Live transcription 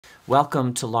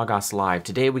Welcome to Logos Live.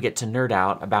 Today we get to nerd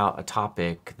out about a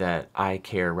topic that I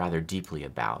care rather deeply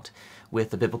about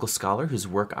with a biblical scholar whose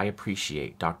work I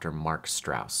appreciate, Dr. Mark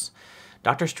Strauss.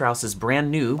 Dr. Strauss's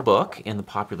brand new book in the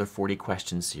popular 40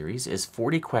 Questions series is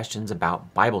 40 Questions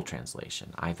about Bible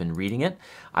Translation. I've been reading it.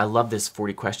 I love this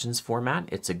 40 Questions format.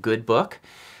 It's a good book.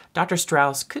 Dr.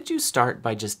 Strauss, could you start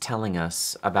by just telling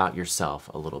us about yourself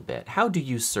a little bit? How do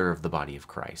you serve the body of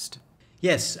Christ?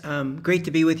 Yes, great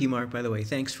to be with you, Mark, by the way.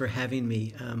 Thanks for having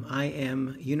me. I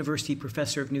am University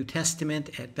Professor of New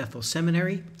Testament at Bethel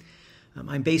Seminary.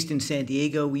 I'm based in San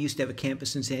Diego. We used to have a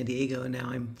campus in San Diego, and now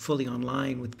I'm fully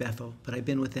online with Bethel. But I've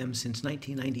been with them since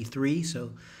 1993,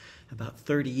 so about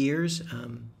 30 years.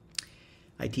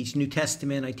 I teach New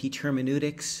Testament. I teach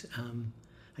hermeneutics.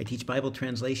 I teach Bible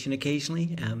translation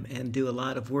occasionally and do a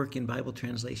lot of work in Bible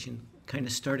translation. Kind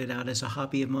of started out as a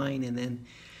hobby of mine and then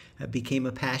became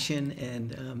a passion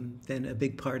and then a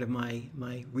big part of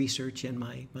my research and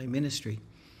my ministry.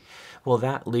 Well,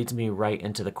 that leads me right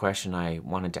into the question I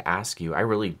wanted to ask you. I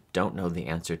really don't know the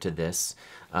answer to this.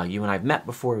 You and I have met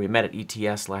before. We met at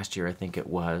ETS last year, I think it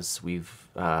was. We've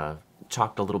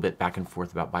talked a little bit back and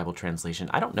forth about Bible translation.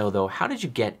 I don't know, though, how did you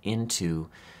get into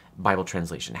Bible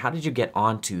translation? How did you get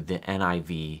onto the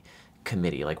NIV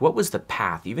committee? Like, what was the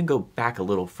path? Even go back a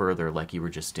little further like you were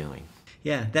just doing.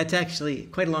 Yeah, that's actually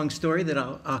quite a long story that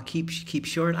I'll keep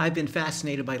short. I've been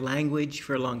fascinated by language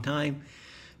for a long time,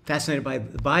 fascinated by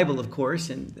the Bible, of course,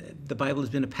 and the Bible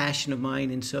has been a passion of mine.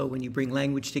 And so when you bring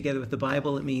language together with the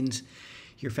Bible, it means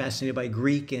you're fascinated by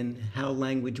Greek and how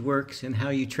language works and how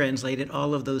you translate it,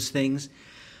 all of those things.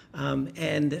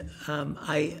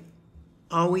 I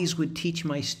always would teach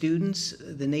my students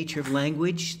the nature of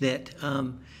language, that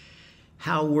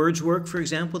how words work, for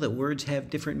example, that words have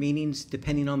different meanings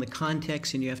depending on the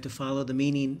context, and you have to follow the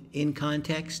meaning in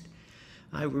context.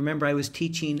 I remember I was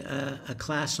teaching a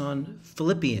class on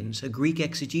Philippians, a Greek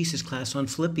exegesis class on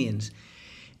Philippians,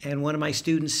 and one of my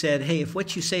students said, hey, if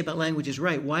what you say about language is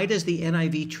right, why does the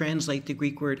NIV translate the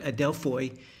Greek word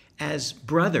adelphoi as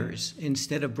brothers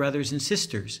instead of brothers and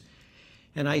sisters?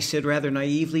 And I said rather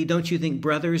naively, don't you think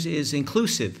brothers is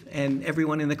inclusive? And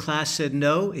everyone in the class said,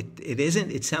 no, it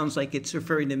isn't. It sounds like it's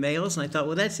referring to males. And I thought,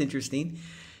 well, that's interesting.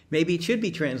 Maybe it should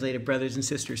be translated brothers and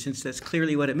sisters, since that's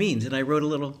clearly what it means. And I wrote a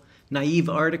little naive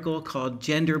article called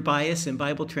Gender Bias in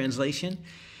Bible Translation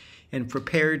and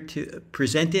prepared to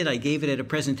present it. I gave it at a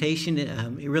presentation.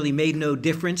 It really made no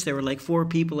difference. There were like 4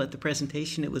 people at the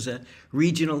presentation. It was a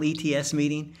regional ETS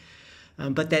meeting.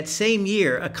 But that same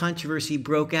year, a controversy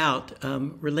broke out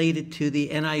related to the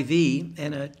NIV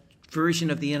and a version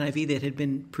of the NIV that had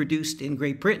been produced in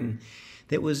Great Britain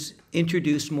that was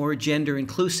introduced more gender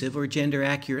inclusive or gender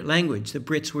accurate language. The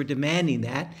Brits were demanding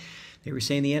that. They were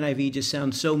saying the NIV just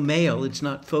sounds so male,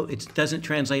 it doesn't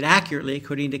translate accurately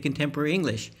according to contemporary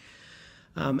English.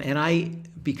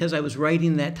 Because I was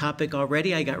writing that topic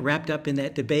already, I got wrapped up in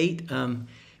that debate.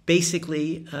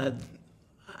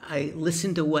 I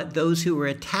listened to what those who were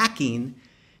attacking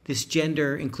this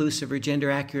gender inclusive or gender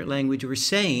accurate language were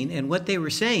saying, and what they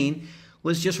were saying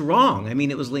was just wrong. I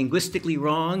mean, it was linguistically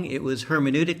wrong, it was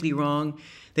hermeneutically wrong.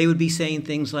 They would be saying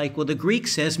things like, well, the Greek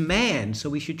says man, so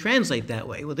we should translate that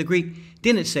way. Well, the Greek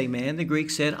didn't say man, the Greek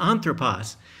said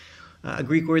anthropos, a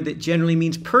Greek word that generally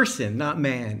means person, not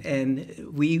man. And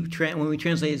when we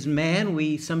translate as man,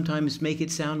 we sometimes make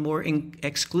it sound more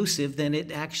exclusive than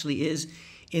it actually is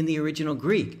in the original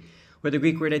Greek, where the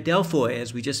Greek word adelphoi,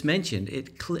 as we just mentioned,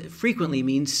 it frequently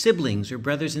means siblings or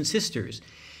brothers and sisters.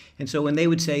 And so when they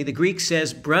would say, the Greek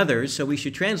says brothers, so we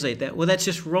should translate that, well, that's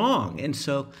just wrong. And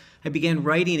so I began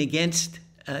writing against,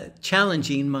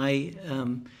 challenging my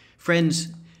friends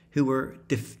who were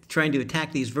trying to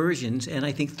attack these versions. And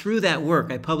I think through that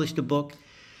work, I published a book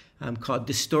called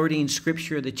Distorting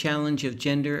Scripture, The Challenge of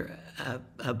Gender,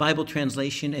 Bible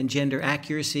Translation and Gender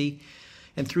Accuracy.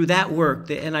 And through that work,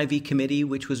 the NIV committee,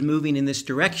 which was moving in this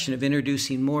direction of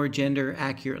introducing more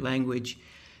gender-accurate language,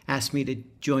 asked me to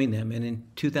join them. And in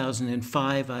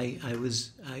 2005, I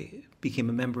became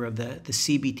a member of the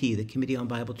CBT, the Committee on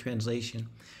Bible Translation,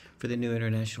 for the New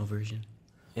International Version.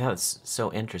 Yeah, that's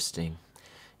so interesting.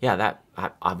 Yeah, that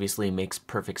obviously makes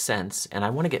perfect sense. And I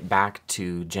want to get back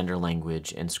to gender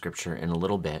language in Scripture in a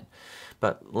little bit.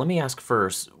 But let me ask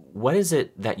first, what is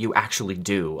it that you actually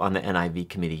do on the NIV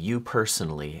committee? You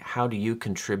personally, how do you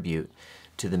contribute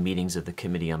to the meetings of the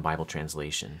Committee on Bible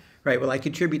Translation? Right. Well, I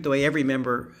contribute the way every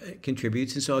member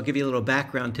contributes. And so I'll give you a little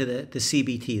background to the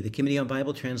CBT, the Committee on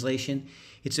Bible Translation.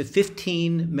 It's a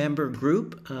 15-member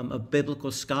group of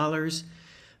biblical scholars.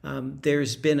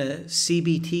 There's been a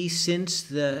CBT since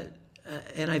the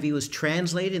NIV was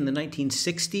translated in the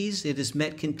 1960s. It has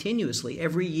met continuously.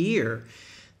 Every year,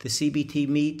 the CBT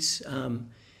meets.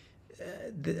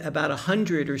 About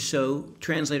 100 or so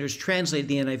translators translate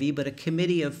the NIV, but a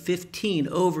committee of 15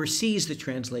 oversees the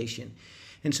translation.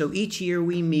 And so each year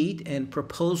we meet, and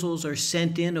proposals are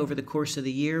sent in over the course of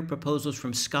the year, proposals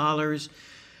from scholars,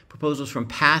 proposals from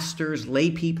pastors, lay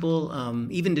people,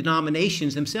 even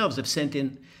denominations themselves have sent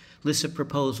in lists of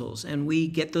proposals. And we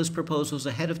get those proposals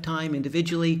ahead of time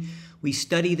individually. We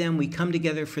study them. We come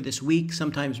together for this week,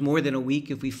 sometimes more than a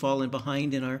week if we've fallen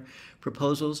behind in our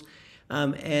proposals.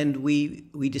 And we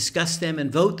discuss them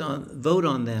and vote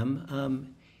on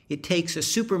them. It takes a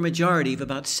supermajority of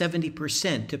about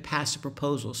 70% to pass a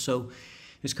proposal. So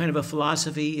there's kind of a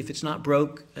philosophy: if it's not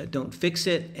broke, don't fix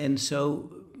it. And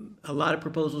so a lot of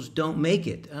proposals don't make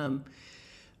it.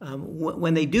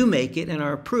 When they do make it and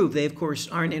are approved, they of course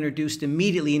aren't introduced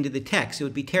immediately into the text. It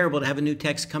would be terrible to have a new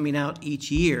text coming out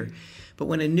each year. But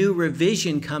when a new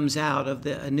revision comes out of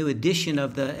a new edition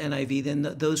of the NIV, then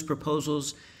those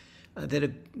proposals that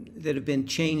have been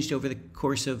changed over the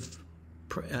course of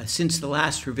since the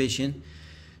last revision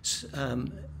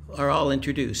are all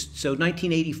introduced. So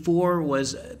 1984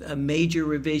 was a major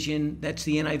revision. That's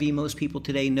the NIV most people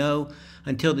today know,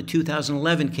 until the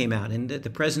 2011 came out. And the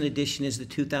present edition is the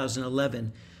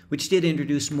 2011, which did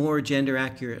introduce more gender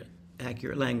accurate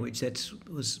language. That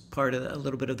was part of a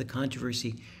little bit of the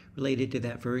controversy related to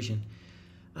that version.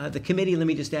 The committee, let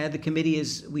me just add,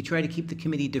 we try to keep the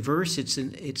committee diverse. It's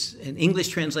an English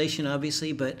translation,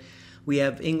 obviously, but we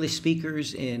have English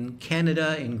speakers in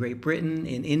Canada, in Great Britain,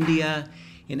 in India,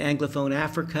 in Anglophone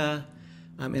Africa,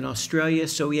 in Australia.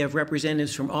 So we have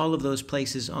representatives from all of those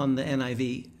places on the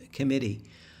NIV committee.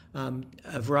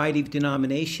 A variety of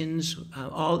denominations,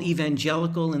 all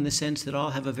evangelical in the sense that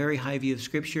all have a very high view of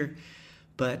Scripture,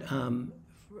 but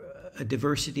a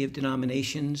diversity of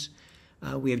denominations.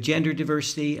 We have gender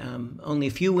diversity. Only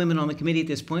a few women on the committee at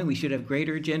this point. We should have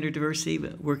greater gender diversity,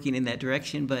 but working in that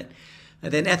direction. But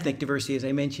then ethnic diversity, as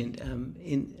I mentioned,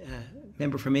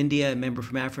 member from India, a member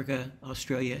from Africa,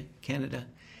 Australia, Canada,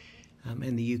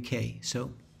 and the UK.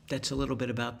 So that's a little bit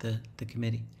about the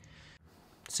committee.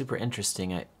 Super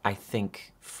interesting. I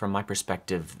think, from my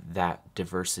perspective, that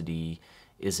diversity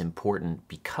is important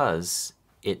because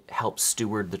it helps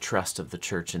steward the trust of the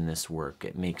church in this work.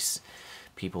 It makes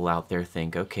people out there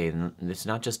think, okay, it's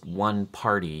not just one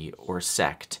party or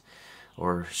sect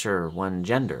or, sure, one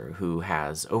gender who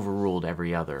has overruled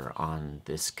every other on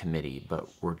this committee, but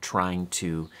we're trying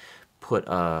to put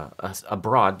a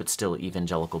broad but still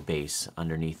evangelical base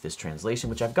underneath this translation,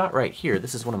 which I've got right here.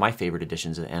 This is one of my favorite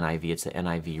editions of the NIV. It's the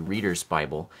NIV Reader's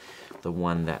Bible, the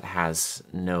one that has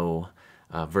no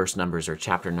verse numbers or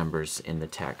chapter numbers in the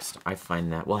text. I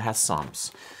find that, well, it has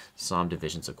Psalm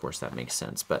divisions, of course, that makes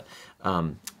sense. But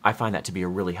I find that to be a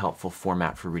really helpful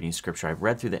format for reading Scripture. I've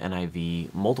read through the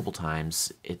NIV multiple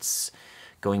times. It's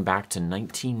going back to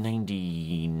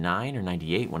 1999 or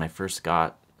 98 when I first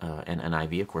got an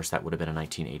NIV. Of course, that would have been in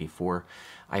 1984.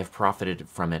 I have profited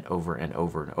from it over and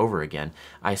over and over again.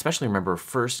 I especially remember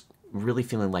first really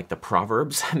feeling like the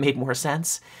Proverbs made more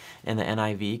sense in the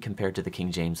NIV compared to the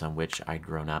King James on which I'd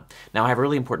grown up. Now, I have a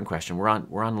really important question. We're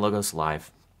on Logos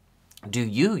Live. Do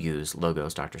you use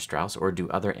Logos, Dr. Strauss, or do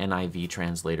other NIV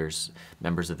translators,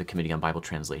 members of the Committee on Bible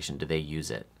Translation, do they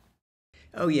use it?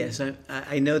 Oh, yes,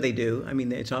 I know they do. I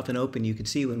mean, it's often open. You can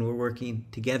see when we're working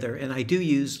together. And I do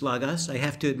use Logos. I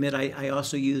have to admit, I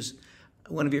also use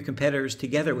one of your competitors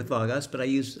together with Logos, but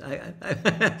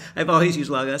I've always used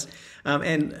Logos.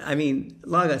 And I mean,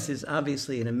 Logos is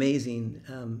obviously an amazing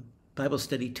Bible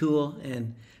study tool,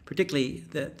 and particularly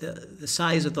the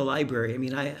size of the library. I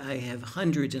mean, I have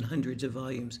hundreds and hundreds of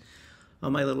volumes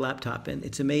on my little laptop, and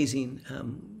it's amazing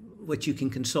what you can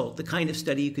consult, the kind of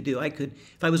study you could do.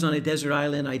 If I was on a desert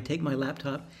island, I'd take my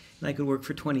laptop and I could work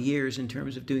for 20 years in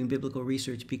terms of doing biblical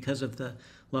research because of the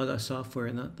Logos software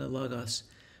and the Logos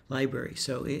library.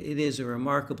 So it is a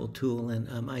remarkable tool,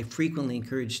 and I frequently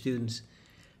encourage students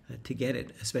to get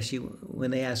it, especially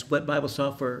when they ask, what Bible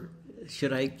software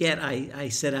should I get? I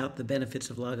set out the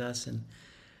benefits of Logos, and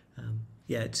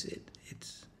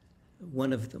it's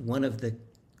one of the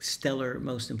stellar,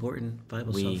 most important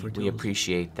Bible software tools. We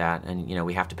appreciate that, and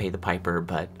we have to pay the piper,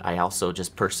 but I also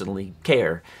just personally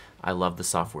care. I love the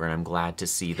software, and I'm glad to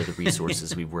see that the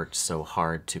resources we've worked so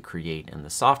hard to create in the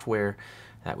software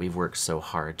that we've worked so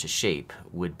hard to shape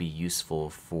would be useful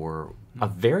for a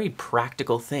very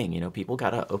practical thing. People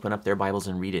got to open up their Bibles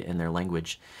and read it in their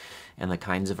language. And the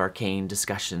kinds of arcane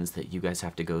discussions that you guys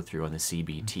have to go through on the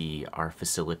CBT are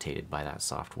facilitated by that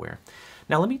software.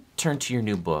 Now, let me turn to your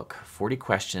new book, 40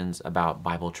 Questions About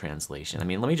Bible Translation.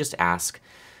 Let me just ask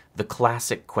the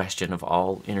classic question of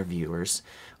all interviewers.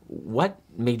 What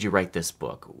made you write this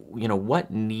book?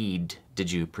 What need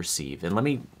did you perceive? And let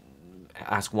me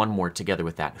ask one more together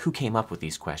with that. Who came up with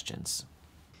these questions?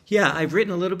 Yeah, I've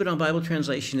written a little bit on Bible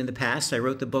translation in the past. I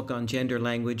wrote the book on gender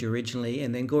language originally,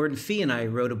 and then Gordon Fee and I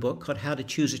wrote a book called How to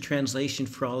Choose a Translation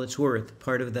for All It's Worth,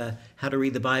 part of the How to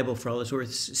Read the Bible for All It's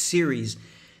Worth series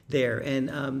there.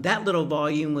 And that little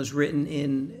volume was written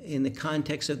in the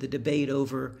context of the debate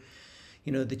over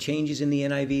the changes in the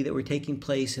NIV that were taking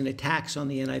place and attacks on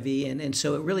the NIV. And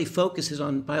so it really focuses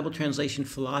on Bible translation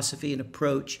philosophy and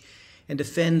approach and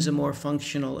defends a more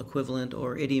functional, equivalent,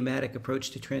 or idiomatic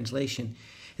approach to translation.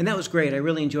 And that was great. I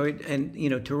really enjoyed, and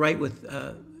to write with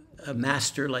a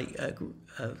master like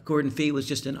Gordon Fee was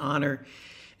just an honor.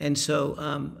 And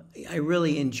so I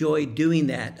really enjoyed doing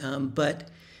that. But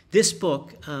this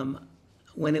book,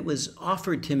 when it was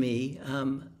offered to me,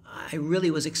 I really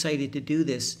was excited to do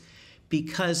this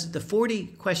because the 40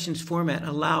 questions format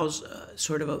allows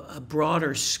sort of a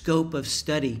broader scope of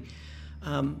study.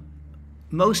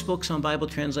 Most books on Bible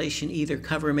translation either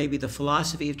cover maybe the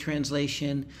philosophy of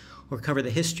translation or cover the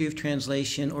history of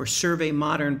translation or survey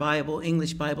modern Bible,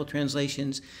 English Bible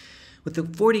translations. With the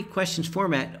 40 questions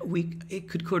format, it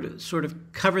could sort of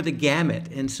cover the gamut.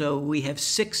 And so we have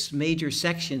 6 major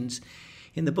sections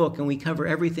in the book, and we cover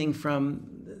everything from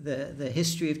the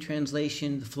history of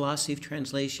translation, the philosophy of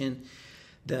translation,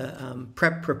 the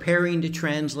preparing to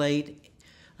translate.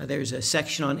 There's a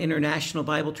section on international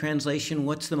Bible translation.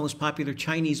 What's the most popular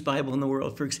Chinese Bible in the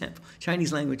world, for example,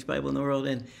 Chinese language Bible in the world?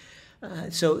 And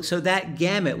so that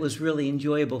gamut was really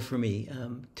enjoyable for me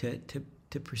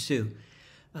to pursue.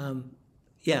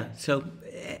 So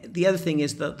the other thing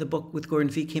is the book with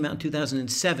Gordon Fee came out in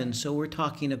 2007, so we're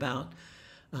talking about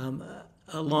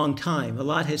a long time. A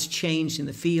lot has changed in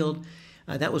the field.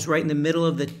 That was right in the middle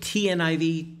of the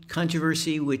TNIV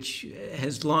controversy, which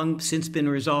has long since been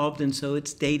resolved, and so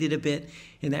it's dated a bit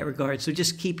in that regard. So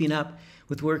just keeping up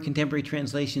with where contemporary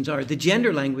translations are. The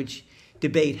gender language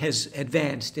debate has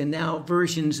advanced, and now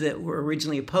versions that were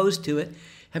originally opposed to it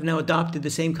have now adopted the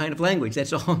same kind of language.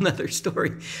 That's a whole other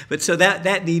story. But so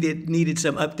that needed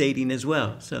some updating as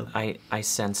well. So I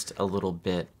sensed a little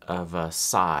bit of a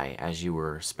sigh as you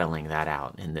were spelling that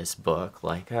out in this book,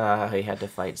 like, I had to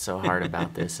fight so hard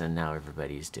about this, and now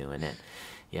everybody's doing it.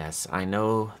 Yes, I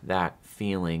know that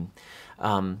feeling.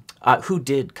 Who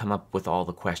did come up with all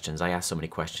the questions? I asked so many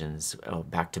questions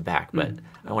back to back, but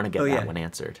I want to get that one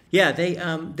answered. Yeah,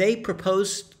 they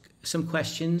proposed some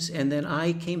questions, and then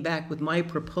I came back with my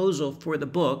proposal for the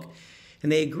book,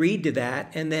 and they agreed to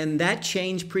that, and then that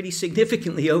changed pretty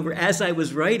significantly over as I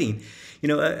was writing.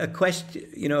 A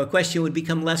question would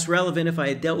become less relevant if I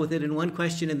had dealt with it in one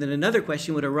question, and then another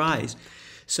question would arise.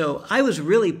 So I was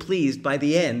really pleased by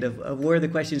the end of where the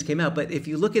questions came out. But if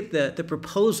you look at the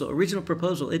original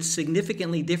proposal, it's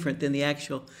significantly different than the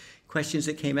actual questions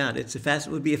that came out. It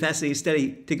would be a fascinating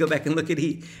study to go back and look at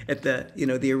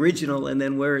the original and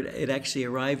then where it actually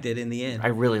arrived at in the end. I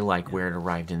really like where it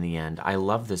arrived in the end. I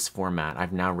love this format.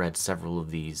 I've now read several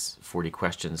of these 40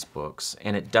 questions books,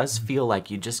 and it does feel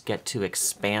like you just get to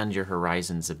expand your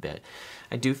horizons a bit.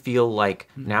 I do feel like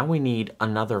now we need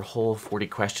another whole 40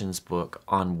 questions book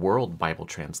on world Bible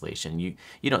translation. You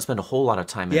don't spend a whole lot of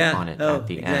time on it at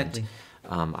the end.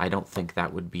 I don't think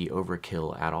that would be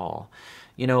overkill at all.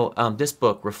 This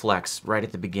book reflects right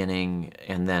at the beginning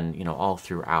and then, all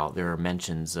throughout. There are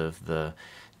mentions of the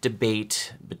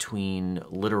debate between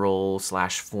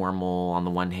literal/formal on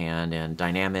the one hand and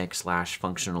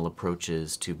dynamic/functional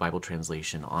approaches to Bible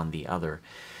translation on the other.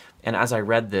 And as I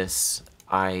read this,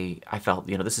 I felt,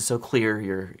 this is so clear.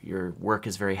 Your work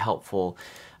is very helpful.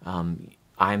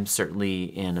 I'm certainly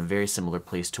in a very similar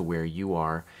place to where you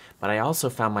are, but I also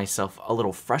found myself a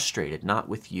little frustrated, not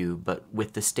with you, but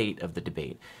with the state of the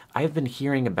debate. I have been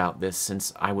hearing about this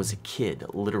since I was a kid,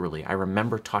 literally. I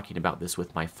remember talking about this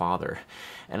with my father,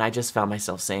 and I just found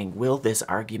myself saying, will this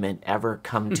argument ever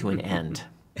come to an end?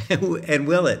 And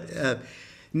will it?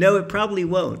 No, it probably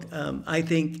won't. I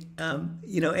think, and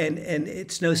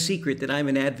it's no secret that I'm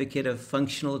an advocate of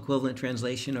functional equivalent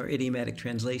translation or idiomatic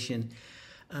translation.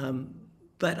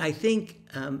 But I think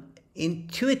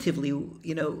intuitively,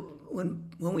 when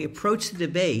we approach the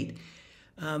debate,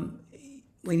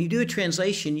 when you do a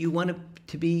translation, you want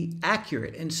to be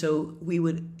accurate. And so we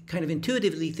would kind of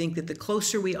intuitively think that the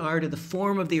closer we are to the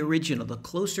form of the original, the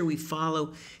closer we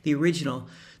follow the original,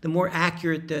 the more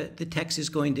accurate the text is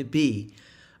going to be.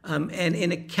 And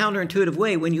in a counterintuitive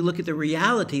way, when you look at the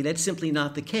reality, that's simply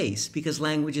not the case because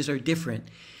languages are different.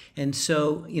 And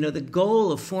so, the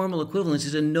goal of formal equivalence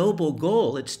is a noble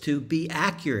goal. It's to be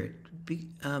accurate.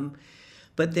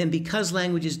 But then because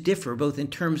languages differ, both in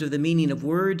terms of the meaning of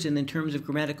words and in terms of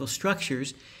grammatical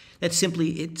structures, it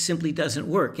simply doesn't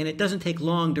work. And it doesn't take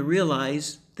long to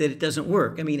realize that it doesn't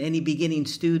work. I mean, any beginning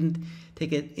student,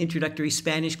 take an introductory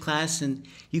Spanish class, and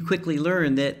you quickly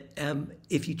learn that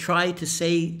if you try to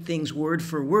say things word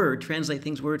for word, translate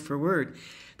things word for word,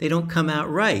 they don't come out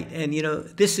right. And,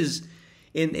 this is,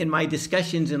 in my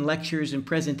discussions and lectures and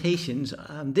presentations,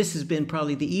 this has been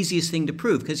probably the easiest thing to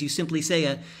prove, because you simply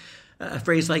say a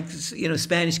phrase like,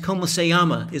 Spanish, ¿cómo se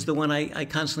llama? Is the one I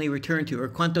constantly return to, or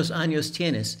 ¿cuántos años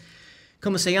tienes?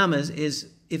 ¿Cómo se llama is,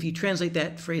 if you translate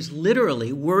that phrase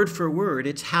literally, word for word,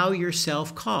 it's how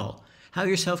yourself call. How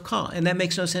yourself call. And that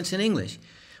makes no sense in English.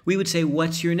 We would say,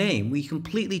 what's your name? We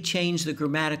completely change the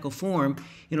grammatical form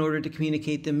in order to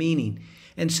communicate the meaning.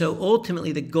 And so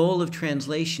ultimately, the goal of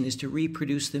translation is to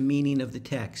reproduce the meaning of the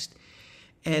text.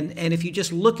 And if you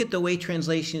just look at the way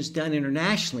translation is done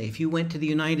internationally, if you went to the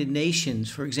United Nations,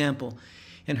 for example,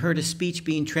 and heard a speech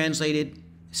being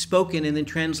spoken and then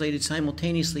translated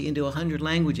simultaneously into 100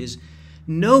 languages,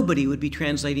 nobody would be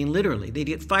translating literally. They'd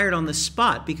get fired on the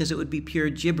spot because it would be pure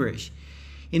gibberish.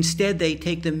 Instead, they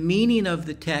take the meaning of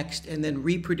the text and then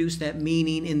reproduce that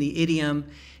meaning in the idiom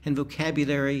and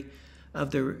vocabulary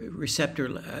of the receptor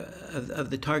of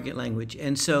the target language.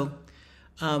 And so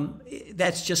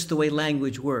that's just the way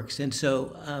language works. And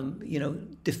so,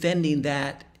 defending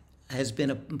that has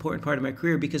been an important part of my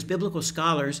career, because biblical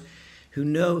scholars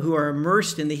who are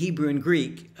immersed in the Hebrew and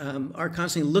Greek are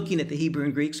constantly looking at the Hebrew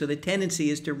and Greek. So the tendency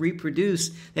is to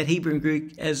reproduce that Hebrew and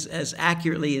Greek as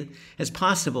accurately as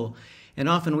possible. And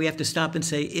often we have to stop and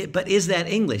say, but is that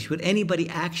English? Would anybody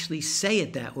actually say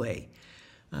it that way?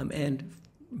 And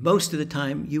most of the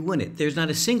time you wouldn't. There's not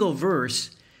a single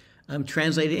verse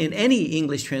translated in any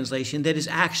English translation that is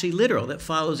actually literal, that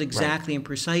follows exactly and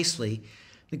precisely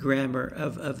the grammar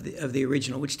of the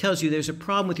original, which tells you there's a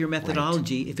problem with your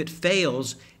methodology if it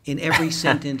fails in every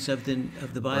sentence of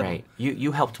the Bible. Right.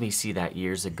 You helped me see that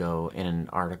years ago in an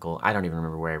article. I don't even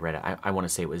remember where I read it. I want to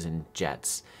say it was in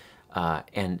Jets.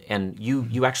 And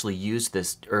you actually used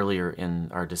this earlier in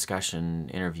our discussion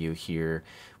interview here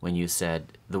when you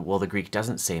said, the Greek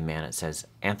doesn't say man, it says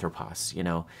anthropos.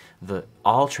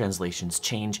 All translations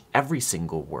change every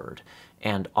single word.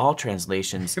 And all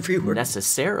translations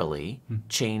necessarily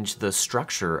change the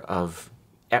structure of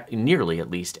nearly at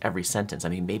least every sentence. I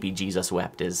mean, maybe Jesus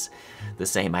wept is the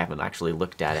same. I haven't actually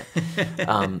looked at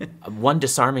it. One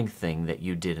disarming thing that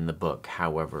you did in the book,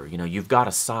 however, you've got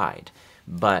a side,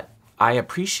 but I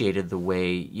appreciated the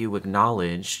way you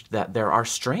acknowledged that there are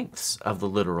strengths of the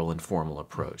literal and formal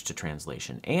approach to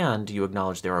translation, and you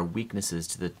acknowledged there are weaknesses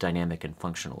to the dynamic and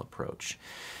functional approach.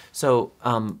 So,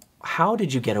 how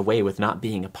did you get away with not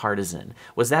being a partisan?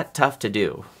 Was that tough to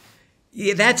do?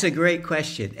 Yeah, that's a great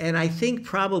question. And I think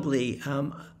probably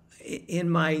in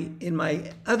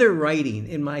my other writing,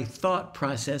 in my thought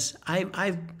process,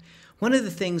 one of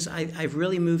the things I've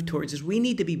really moved towards is we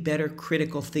need to be better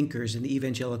critical thinkers in the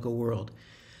evangelical world.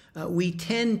 We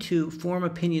tend to form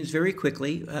opinions very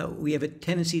quickly. We have a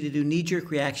tendency to do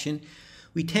knee-jerk reaction.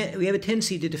 We have a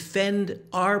tendency to defend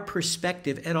our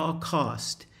perspective at all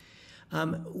cost.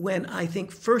 When I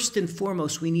think first and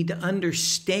foremost we need to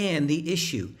understand the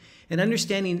issue. And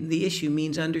understanding the issue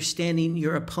means understanding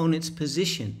your opponent's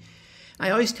position. I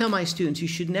always tell my students, you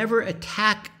should never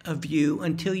attack a view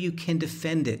until you can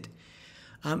defend it.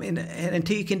 And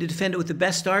until you can defend it with the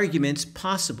best arguments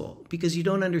possible, because you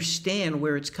don't understand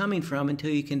where it's coming from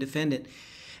until you can defend it.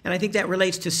 And I think that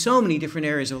relates to so many different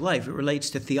areas of life. It relates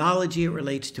to theology, it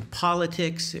relates to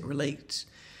politics, it relates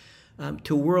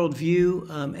to worldview.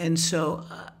 And so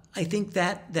I think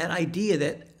that idea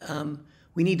that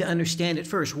we need to understand it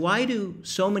first. Why do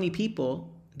so many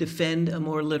people defend a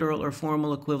more literal or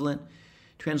formal equivalent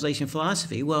translation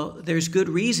philosophy? Well, there's good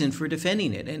reason for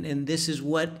defending it. And this is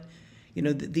what,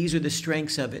 these are the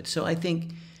strengths of it. So I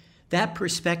think that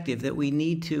perspective, that we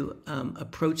need to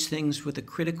approach things with a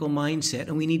critical mindset,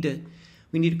 and we need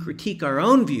to critique our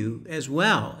own view as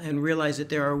well and realize that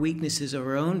there are weaknesses of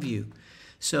our own view.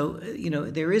 So,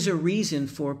 there is a reason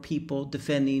for people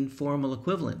defending formal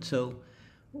equivalent. So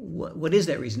what is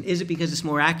that reason? Is it because it's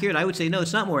more accurate? I would say no,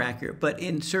 it's not more accurate. But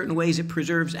in certain ways, it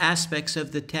preserves aspects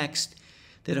of the text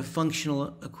that a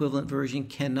functional equivalent version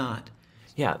cannot.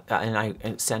 Yeah, and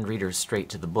I send readers straight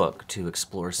to the book to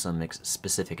explore some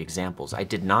specific examples. I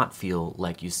did not feel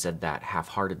like you said that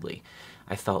half-heartedly.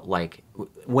 I felt like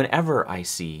whenever I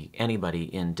see anybody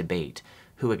in debate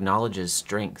who acknowledges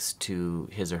strengths to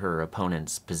his or her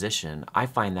opponent's position, I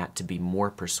find that to be more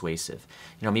persuasive.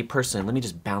 You know, me personally, let me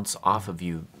just bounce off of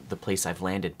you the place I've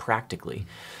landed practically.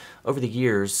 Over the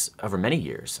years, over many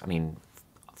years, I mean,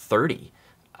 30,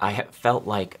 I have felt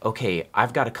like, okay,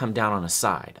 I've got to come down on a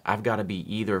side. I've got to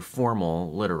be either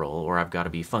formal, literal, or I've got to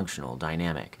be functional,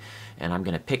 dynamic. And I'm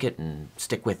going to pick it and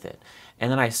stick with it.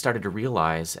 And then I started to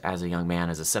realize as a young man,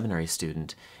 as a seminary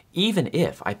student, even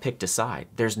if I picked a side,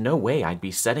 there's no way I'd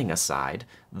be setting aside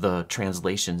the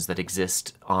translations that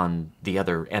exist on the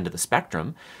other end of the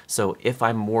spectrum. So if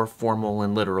I'm more formal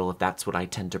and literal, if that's what I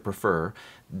tend to prefer,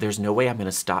 there's no way I'm going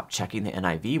to stop checking the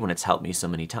NIV when it's helped me so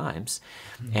many times.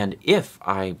 And if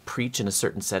I preach in a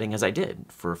certain setting, as I did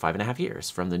for 5.5 years,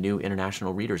 from the New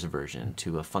International Reader's Version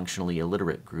to a functionally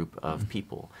illiterate group of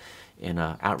people in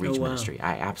an outreach ministry,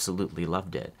 I absolutely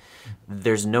loved it.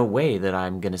 There's no way that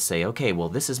I'm going to say, okay, well,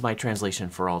 this is my translation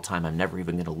for all time. I'm never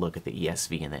even going to look at the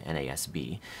ESV and the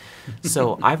NASB.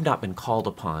 So I've not been called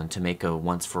upon to make a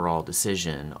once-for-all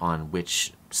decision on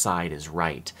which side is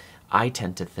right. I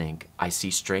tend to think I see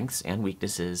strengths and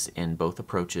weaknesses in both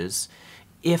approaches.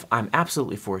 If I'm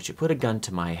absolutely forced, you put a gun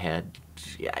to my head,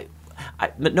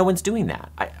 but no one's doing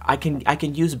that. I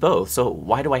can use both, so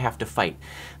why do I have to fight?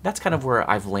 That's kind of where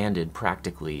I've landed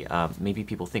practically. Maybe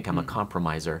people think I'm a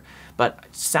compromiser, but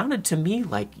it sounded to me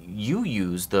like you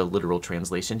use the literal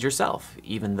translations yourself,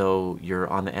 even though you're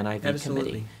on the NIV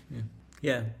committee.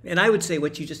 Yeah, and I would say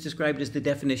what you just described is the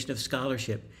definition of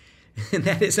scholarship. And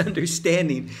that is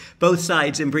understanding both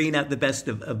sides and bringing out the best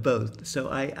of both.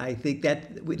 So I think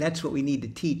that's what we need to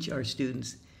teach our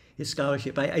students is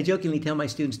scholarship. I jokingly tell my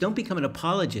students, don't become an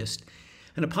apologist.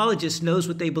 An apologist knows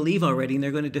what they believe already, and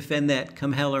they're going to defend that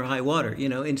come hell or high water. You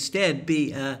know, instead,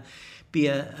 be a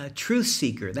truth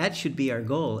seeker. That should be our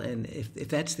goal. And if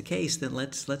that's the case, then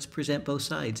let's present both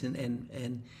sides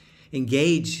and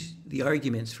engage the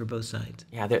arguments for both sides.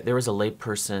 Yeah, there was a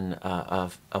layperson,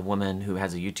 a woman who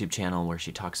has a YouTube channel where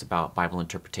she talks about Bible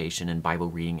interpretation and Bible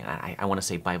reading. I want to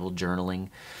say Bible journaling,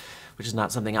 which is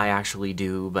not something I actually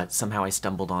do, but somehow I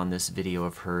stumbled on this video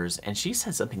of hers, and she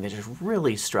said something that just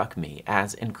really struck me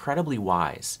as incredibly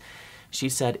wise. She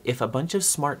said, if a bunch of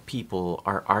smart people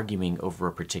are arguing over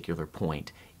a particular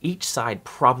point, each side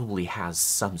probably has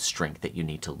some strength that you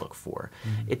need to look for.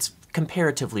 It's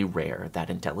comparatively rare that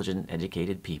intelligent,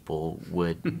 educated people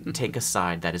would take a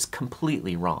side that is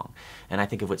completely wrong. And I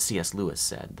think of what C.S. Lewis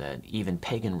said, that even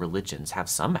pagan religions have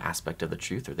some aspect of the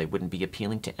truth or they wouldn't be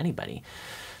appealing to anybody.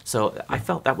 So I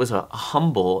felt that was a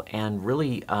humble and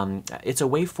really, it's a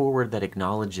way forward that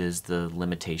acknowledges the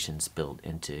limitations built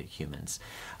into humans.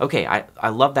 Okay, I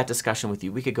love that discussion with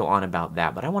you. We could go on about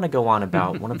that, but I want to go on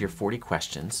about one of your 40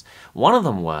 questions. One of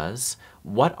them was,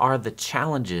 what are the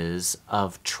challenges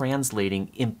of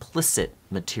translating implicit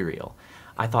material?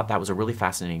 I thought that was a really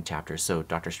fascinating chapter. So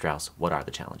Dr. Strauss, what are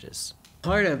the challenges?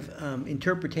 Part of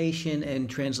interpretation and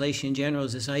translation in general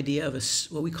is this idea of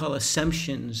what we call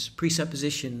assumptions,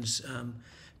 presuppositions,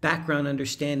 background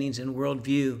understandings, and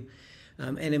worldview.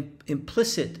 And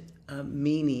implicit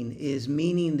meaning is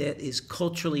meaning that is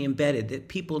culturally embedded, that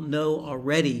people know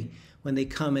already when they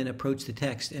come and approach the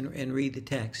text and read the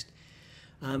text.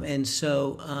 And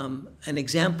so an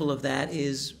example of that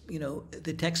is,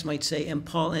 the text might say, and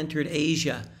Paul entered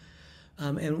Asia.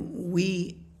 And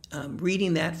we...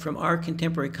 reading that from our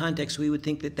contemporary context, we would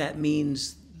think that that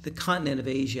means the continent of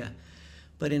Asia.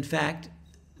 But in fact,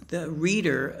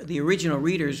 the original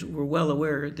readers were well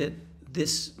aware that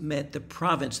this meant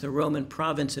the Roman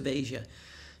province of Asia.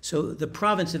 So the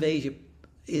province of Asia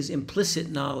is implicit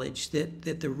knowledge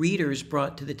that the readers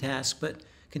brought to the task, but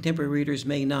contemporary readers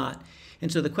may not.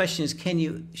 And so the question is,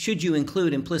 should you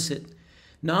include implicit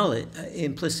knowledge,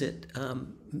 implicit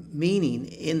meaning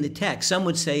in the text? Some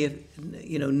would say,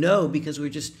 no, because we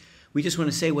just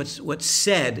want to say what's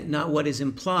said, not what is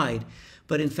implied.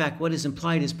 But in fact, what is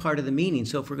implied is part of the meaning.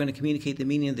 So if we're going to communicate the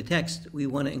meaning of the text, we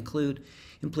want to include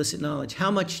implicit knowledge.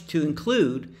 How much to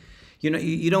include?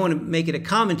 You don't want to make it a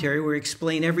commentary where you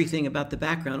explain everything about the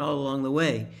background all along the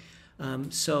way.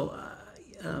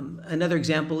 Another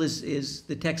example is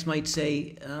the text might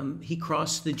say he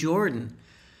crossed the Jordan.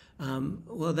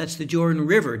 Well, that's the Jordan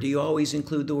River. Do you always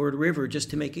include the word river just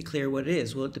to make it clear what it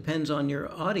is? Well, it depends on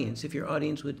your audience. If your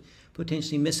audience would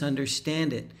potentially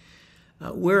misunderstand it.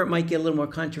 Where it might get a little more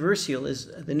controversial is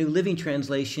the New Living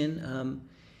Translation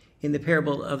in the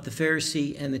parable of the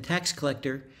Pharisee and the tax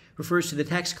collector refers to the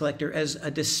tax collector as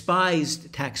a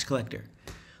despised tax collector.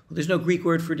 there's no Greek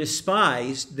word for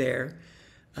despised there.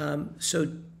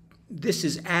 So this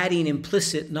is adding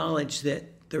implicit knowledge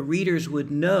that the readers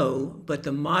would know, but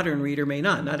the modern reader may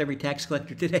not. Not every tax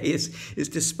collector today is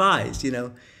despised, you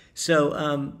know.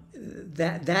 So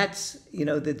that's, you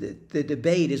know, the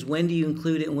debate is, when do you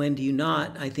include it and when do you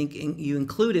not? I think you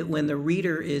include it when the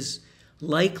reader is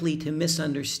likely to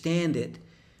misunderstand it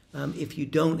if you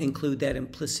don't include that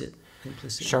implicit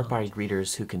Sharp-eyed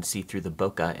readers who can see through the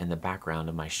bokeh in the background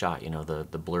of my shot, you know,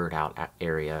 the blurred out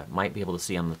area, might be able to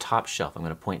see on the top shelf. I'm going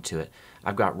to point to it.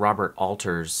 I've got Robert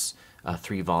Alter's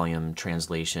 3-volume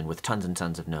translation with tons and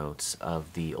tons of notes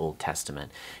of the Old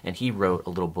Testament. And he wrote a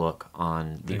little book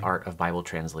on the art of Bible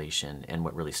translation, and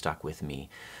what really stuck with me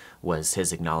was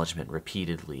his acknowledgement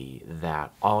repeatedly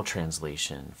that all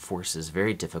translation forces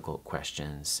very difficult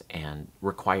questions and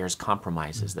requires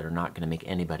compromises that are not going to make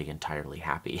anybody entirely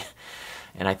happy.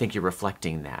 And I think you're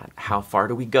reflecting that. How far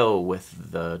do we go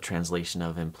with the translation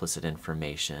of implicit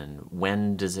information?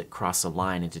 When does it cross a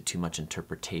line into too much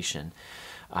interpretation?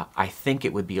 I think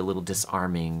it would be a little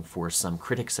disarming for some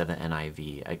critics of the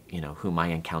NIV, you know, whom I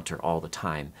encounter all the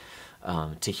time,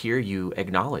 to hear you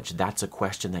acknowledge that's a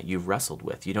question that you've wrestled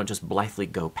with. You don't just blithely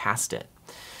go past it.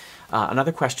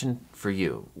 Another question for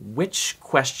you. Which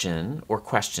question or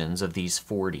questions of these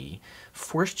 40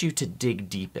 forced you to dig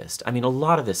deepest? I mean, a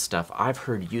lot of this stuff, I've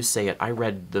heard you say it. I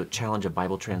read The Challenge of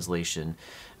Bible Translation,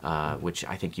 which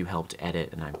I think you helped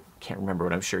edit, and I can't remember,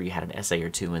 but I'm sure you had an essay or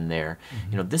two in there.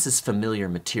 You know, this is familiar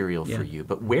material for you,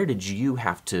 but where did you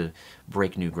have to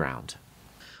break new ground?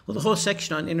 Well, the whole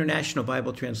section on international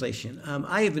Bible translation,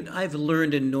 I've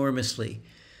learned enormously.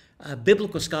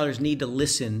 Biblical scholars need to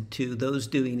listen to those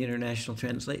doing international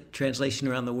translation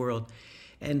around the world.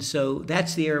 And so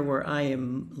that's the area where I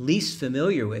am least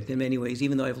familiar with in many ways,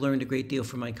 even though I've learned a great deal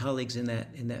from my colleagues in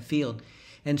that field.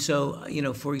 And so, you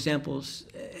know, for example,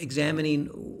 examining,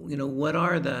 you know, what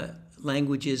are the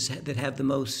languages that have the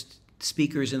most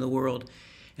speakers in the world,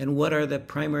 and what are the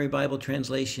primary Bible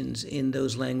translations in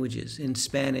those languages, in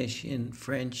Spanish, in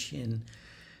French, in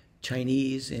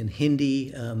Chinese, in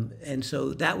Hindi. And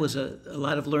so that was a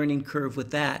lot of learning curve with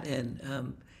that,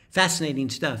 and fascinating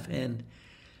stuff. And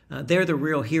they're the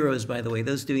real heroes, by the way,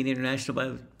 those doing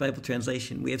international Bible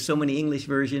translation. We have so many English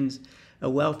versions, a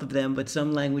wealth of them, but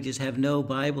some languages have no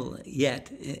Bible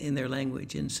yet in their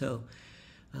language. And so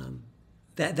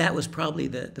that was probably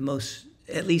the most,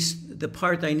 at least the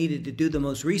part I needed to do the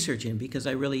most research in, because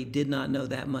I really did not know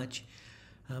that much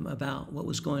about what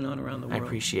was going on around the world. I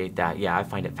appreciate that. Yeah, I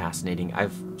find it fascinating.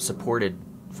 I've supported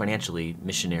financially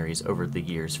missionaries over the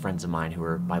years, friends of mine who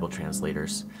are Bible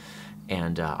translators,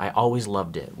 and I always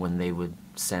loved it when they would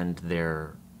send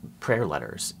their prayer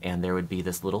letters, and there would be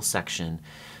this little section,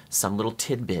 some little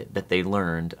tidbit that they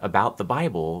learned about the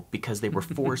Bible because they were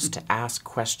forced to ask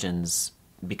questions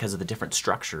because of the different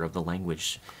structure of the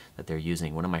language that they're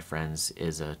using. One of my friends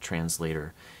is a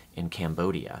translator in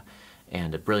Cambodia,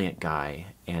 and a brilliant guy,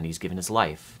 and he's given his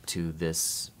life to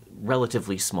this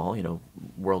relatively small, you know,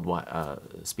 worldwide,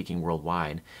 speaking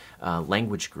worldwide,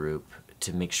 language group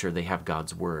to make sure they have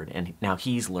God's Word. And now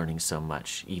he's learning so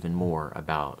much, even more,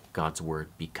 about God's Word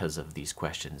because of these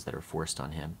questions that are forced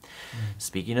on him.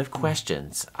 Speaking of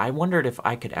questions, I wondered if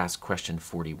I could ask question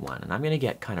 41, and I'm going to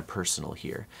get kind of personal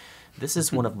here. This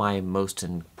is one of my most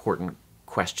important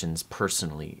questions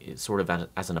personally, sort of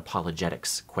as an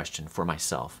apologetics question for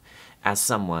myself, as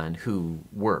someone who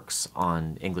works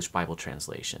on English Bible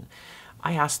translation.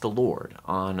 I ask the Lord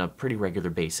on a pretty regular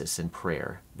basis in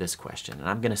prayer this question, and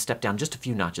I'm going to step down just a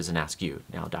few notches and ask you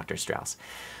now, Dr. Strauss.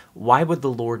 Why would the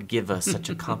Lord give us such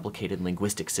a complicated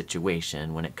linguistic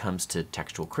situation when it comes to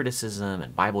textual criticism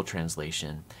and Bible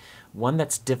translation, one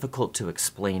that's difficult to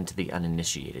explain to the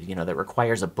uninitiated, you know, that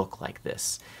requires a book like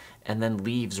this, and then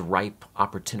leaves ripe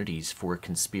opportunities for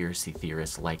conspiracy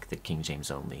theorists like the King James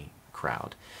only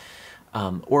crowd?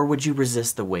 Or would you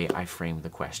resist the way I framed the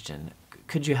question?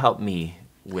 Could you help me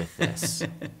with this?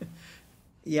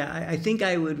 Yeah, I think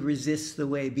I would resist the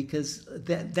way, because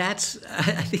that's,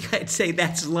 I think I'd say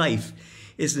that's life,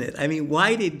 isn't it? I mean,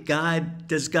 why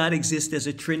does God exist as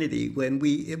a Trinity when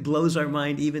it blows our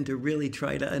mind even to really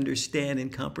try to understand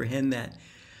and comprehend that?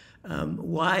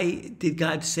 Why did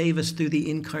God save us through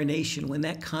the incarnation when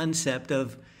that concept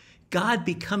of God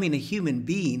becoming a human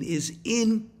being is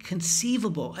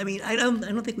inconceivable? I mean, I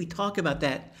don't think we talk about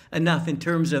that enough in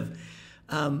terms of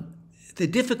the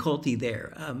difficulty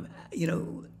there. You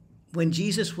know, when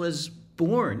Jesus was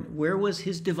born, where was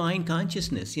his divine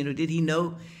consciousness? You know, did he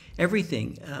know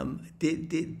everything?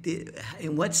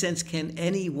 In what sense can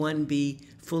anyone be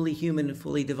fully human and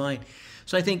fully divine?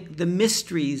 So I think the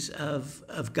mysteries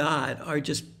of God are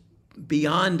just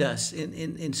beyond us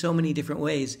in so many different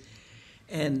ways.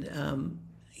 And,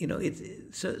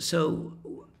 so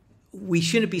we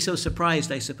shouldn't be so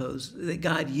surprised, I suppose, that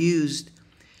God used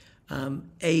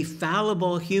a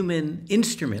fallible human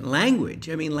instrument, language.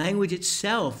 I mean, language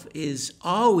itself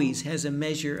always has a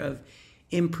measure of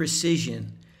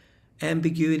imprecision,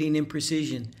 ambiguity and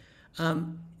imprecision.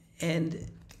 And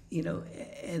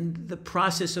the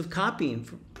process of copying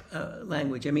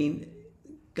language. I mean,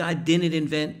 God didn't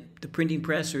invent the printing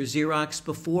press or Xerox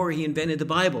before he invented the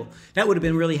Bible. That would have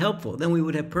been really helpful. Then we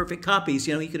would have perfect copies.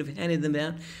 He could have handed them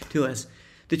down to us.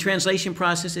 The translation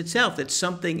process itself, that's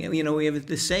something, we have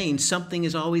the saying, something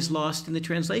is always lost in the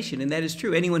translation. And that is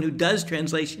true. Anyone who does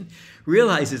translation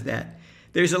realizes that.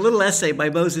 There's a little essay by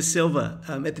Moses Silva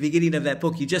at the beginning of that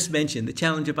book you just mentioned, The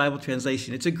Challenge of Bible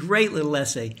Translation. It's a great little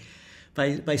essay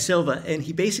by Silva. And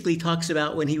he basically talks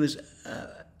about when he was,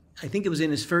 I think it was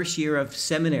in his first year of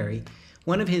seminary,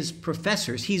 one of his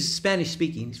professors, he's Spanish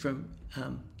speaking, he's from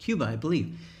Cuba, I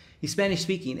believe. He's Spanish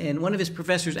speaking, and one of his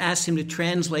professors asked him to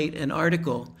translate an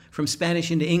article from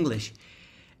Spanish into English.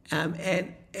 And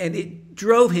it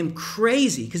drove him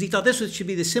crazy because he thought this should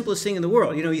be the simplest thing in the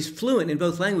world. He's fluent in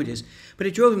both languages, but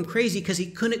it drove him crazy because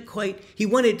he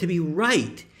wanted it to be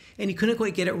right, and he couldn't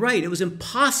quite get it right. It was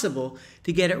impossible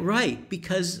to get it right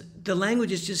because the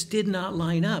languages just did not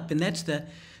line up, and that's the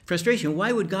frustration.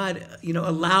 Why would God,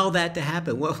 allow that to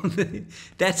happen? Well,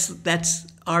 that's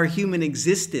our human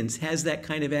existence has that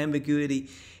kind of ambiguity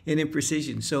and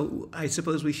imprecision. So I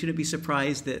suppose we shouldn't be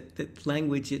surprised that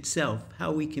language itself,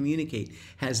 how we communicate,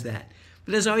 has that.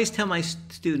 But as I always tell my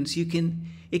students, it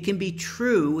can be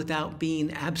true without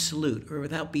being absolute or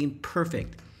without being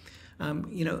perfect.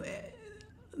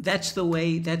 That's the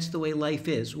way life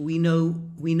is. We know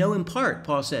in part,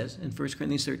 Paul says in 1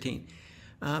 Corinthians 13.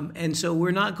 And so we're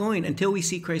not going, until we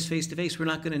see Christ face to face, we're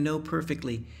not going to know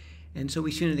perfectly. And so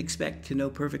we shouldn't expect to know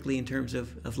perfectly in terms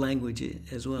of language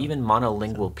as well. Even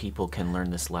monolingual people can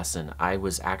learn this lesson. I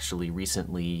was actually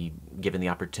recently given the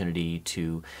opportunity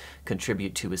to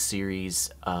contribute to a series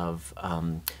of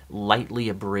lightly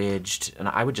abridged, and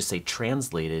I would just say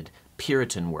translated,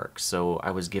 Puritan work. So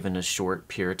I was given a short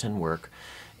Puritan work,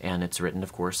 and it's written,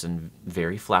 of course, in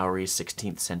very flowery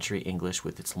 16th century English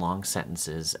with its long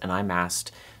sentences, and I'm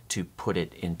asked to put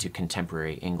it into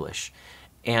contemporary English.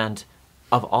 And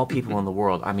of all people in the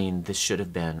world, I mean, this should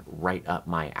have been right up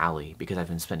my alley because I've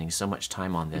been spending so much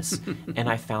time on this, and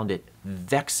I found it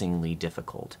vexingly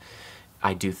difficult.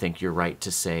 I do think you're right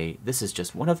to say this is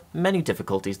just one of many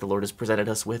difficulties the Lord has presented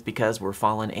us with because we're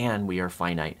fallen and we are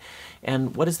finite.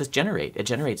 And what does this generate? It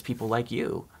generates people like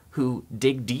you who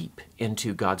dig deep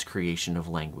into God's creation of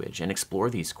language and explore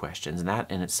these questions. And that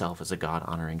in itself is a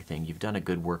God-honoring thing. You've done a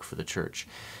good work for the church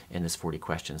in this 40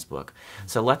 Questions book.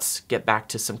 So let's get back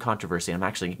to some controversy. I'm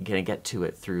actually going to get to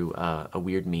it through a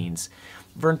weird means.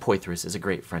 Vern Poythress is a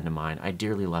great friend of mine. I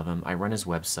dearly love him. I run his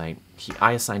website.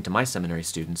 I assigned to my seminary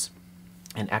students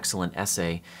an excellent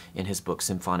essay in his book,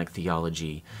 Symphonic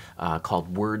Theology,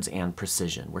 called Words and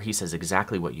Precision, where he says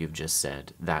exactly what you've just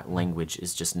said, that language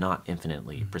is just not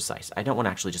infinitely precise. I don't want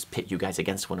to actually just pit you guys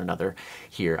against one another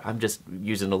here. I'm just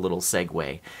using a little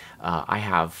segue. I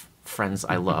have friends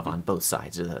I love on both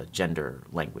sides of the gender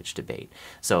language debate.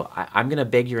 So I'm going to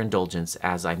beg your indulgence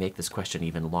as I make this question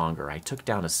even longer. I took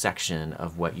down a section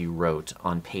of what you wrote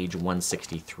on page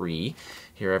 163.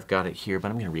 Here, I've got it here, but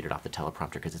I'm going to read it off the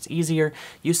teleprompter because it's easier.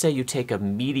 You say you take a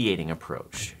mediating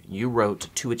approach. You wrote,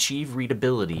 to achieve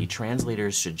readability,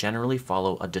 translators should generally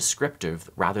follow a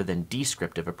descriptive rather than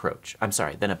descriptive approach.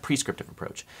 Than a prescriptive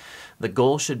approach. The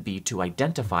goal should be to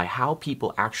identify how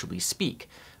people actually speak,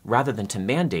 rather than to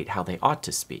mandate how they ought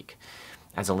to speak.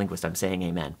 As a linguist, I'm saying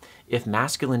amen. If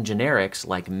masculine generics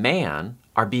like man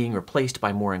are being replaced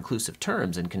by more inclusive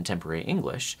terms in contemporary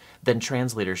English, then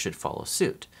translators should follow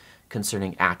suit.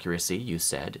 Concerning accuracy, you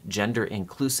said,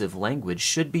 gender-inclusive language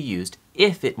should be used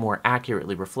if it more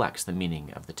accurately reflects the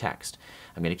meaning of the text.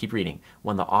 I'm going to keep reading.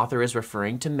 When the author is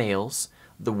referring to males,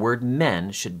 the word men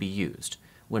should be used.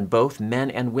 When both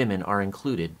men and women are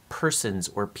included, persons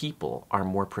or people are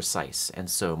more precise and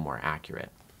so more accurate.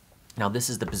 Now, this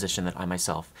is the position that I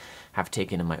myself have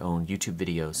taken in my own YouTube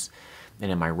videos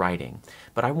and in my writing.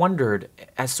 But I wondered,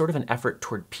 as sort of an effort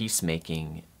toward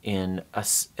peacemaking in a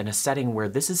setting where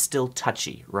this is still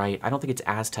touchy, right? I don't think it's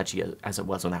as touchy as it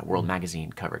was when that World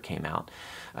Magazine cover came out.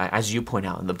 As you point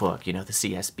out in the book, the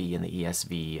CSB and the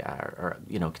ESV,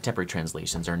 contemporary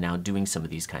translations are now doing some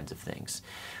of these kinds of things.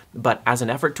 But as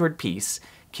an effort toward peace,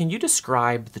 can you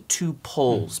describe the two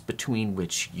poles between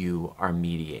which you are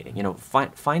mediating?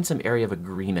 Find some area of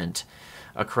agreement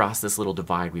across this little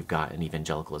divide we've got in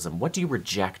evangelicalism. What do you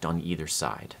reject on either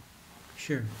side?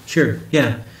 Sure,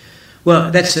 yeah.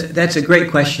 Well, that's a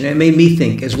great question. It made me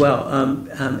think as well.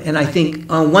 And I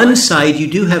think on one side, you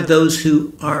do have those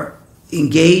who are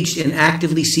engaged in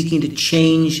actively seeking to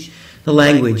change the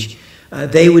language.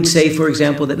 They would say, for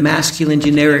example, that masculine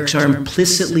generics are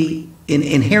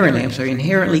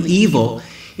inherently evil,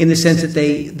 in the sense that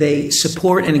they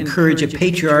support and encourage a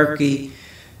patriarchy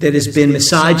that has been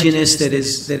misogynist, that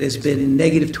has been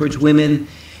negative towards women,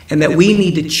 and that we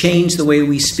need to change the way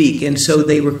we speak. And so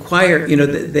they require,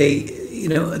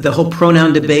 the whole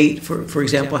pronoun debate, for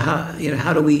example,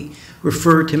 how do we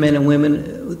refer to men and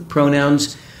women with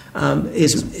pronouns?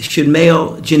 Should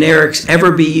male generics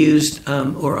ever be used,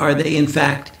 or are they in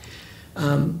fact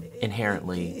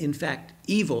inherently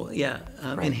evil? Yeah,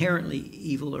 right. Inherently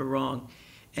evil or wrong.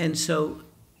 And so,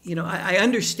 I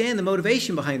understand the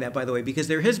motivation behind that, by the way, because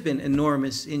there has been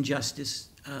enormous injustice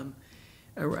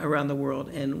around the world,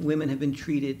 and women have been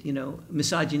treated,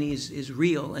 misogyny is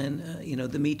real, and,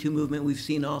 the Me Too movement, we've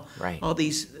seen all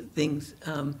these things.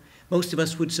 Most of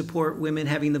us would support women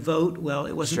having the vote. Well,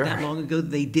 it wasn't that long ago that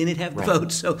they didn't have the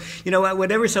vote. So,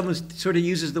 whenever someone sort of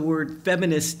uses the word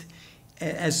feminist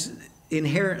as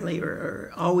inherently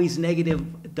or always negative,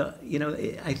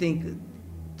 I think,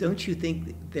 don't you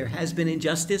think there has been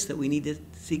injustice, that we need to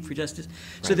seek for justice?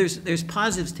 Right. So there's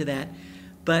positives to that,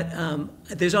 but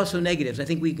there's also negatives. I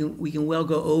think we can well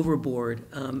go overboard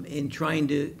in trying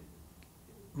to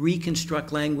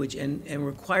reconstruct language and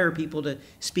require people to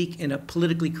speak in a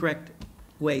politically correct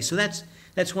way. So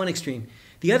that's one extreme.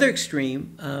 The other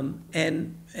extreme,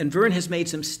 and Vern has made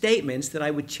some statements that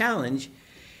I would challenge,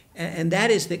 and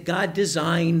that is that God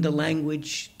designed the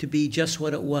language to be just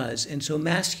what it was. And so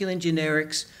masculine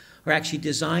generics are actually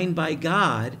designed by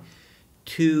God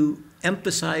to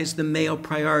emphasize the male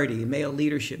priority, male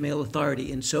leadership, male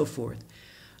authority, and so forth.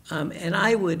 And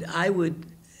I would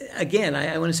again,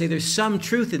 I want to say there's some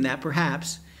truth in that,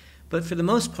 perhaps, but for the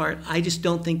most part, I just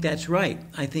don't think that's right.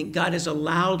 I think God has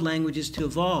allowed languages to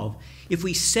evolve. If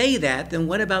we say that, then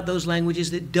what about those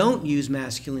languages that don't use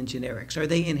masculine generics? Are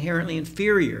they inherently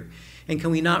inferior? And can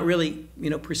we not really,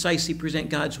 precisely present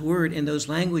God's word in those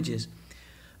languages?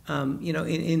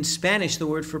 In Spanish, the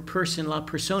word for person, la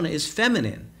persona, is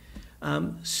feminine.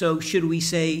 So should we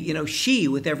say, she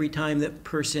with every time that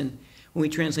person, when we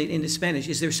translate into Spanish?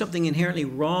 Is there something inherently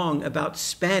wrong about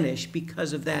Spanish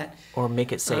because of that? Or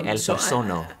make it say el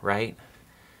persono, right?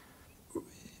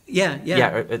 Yeah.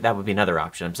 Yeah, that would be another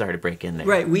option. I'm sorry to break in there.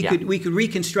 Right. We could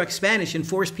reconstruct Spanish and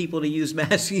force people to use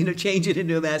change it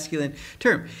into a masculine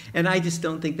term. And I just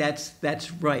don't think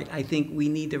that's right. I think we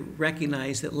need to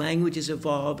recognize that languages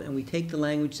evolve, and we take the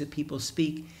language that people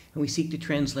speak and we seek to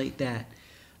translate that.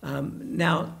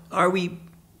 Now, are we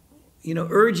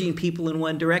urging people in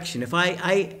one direction? If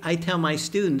I tell my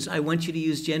students, I want you to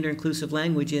use gender-inclusive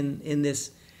language in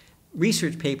this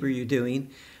research paper you're doing,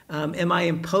 am I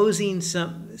imposing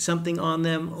something on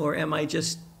them, or am I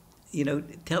just,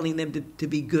 telling them to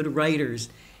be good writers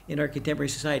in our contemporary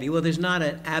society? Well, there's not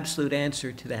an absolute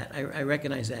answer to that. I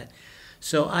recognize that.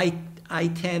 So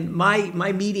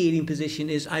my mediating position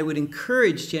is I would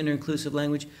encourage gender-inclusive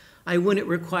language. I wouldn't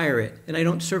require it, and I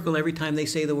don't circle every time they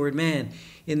say the word man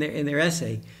in their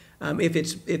essay. If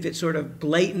it's sort of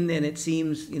blatant and it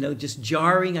seems just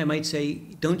jarring, I might say,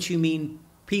 "Don't you mean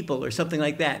people?" or something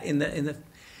like that.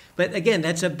 But again,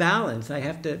 that's a balance. I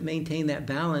have to maintain that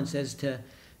balance as to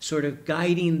sort of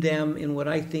guiding them in what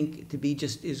I think to be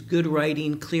just is good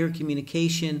writing, clear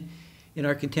communication in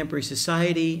our contemporary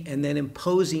society, and then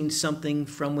imposing something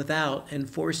from without and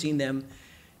forcing them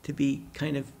to be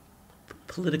kind of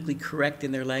politically correct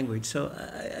in their language. So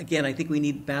again, I think we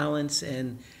need balance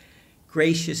and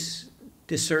gracious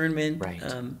discernment, right.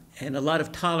 And a lot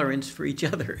of tolerance for each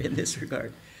other in this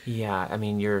regard. Yeah, I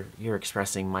mean, you're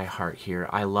expressing my heart here.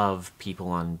 I love people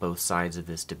on both sides of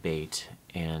this debate,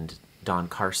 and Don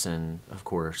Carson, of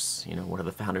course, one of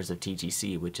the founders of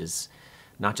TGC, which is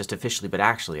not just officially but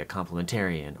actually a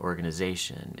complementarian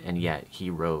organization, and yet he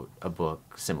wrote a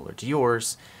book similar to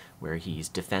yours, where he's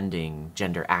defending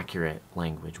gender-accurate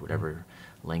language, whatever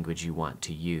language you want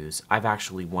to use. I've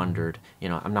actually wondered,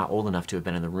 I'm not old enough to have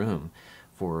been in the room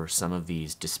for some of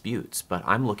these disputes, but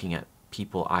I'm looking at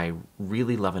people I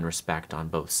really love and respect on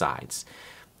both sides,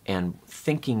 and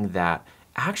thinking that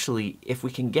actually if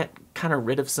we can get kind of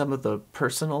rid of some of the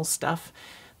personal stuff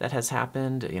that has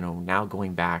happened, now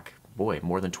going back,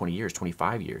 more than 20 years,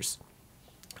 25 years,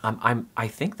 I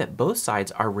think that both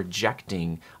sides are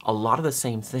rejecting a lot of the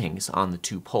same things on the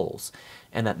two poles,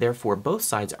 and that therefore both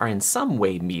sides are in some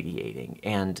way mediating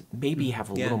and maybe have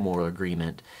a little more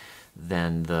agreement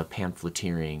than the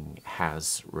pamphleteering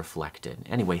has reflected.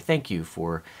 Anyway, thank you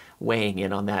for weighing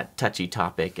in on that touchy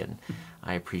topic, and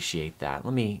I appreciate that.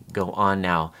 Let me go on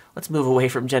now. Let's move away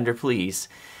from gender, please.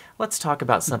 Let's talk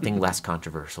about something less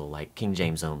controversial, like King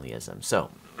James onlyism. So,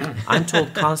 I'm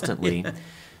told constantly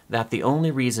that the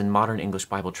only reason modern English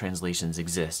Bible translations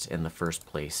exist in the first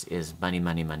place is money,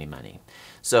 money, money, money.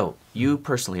 So, you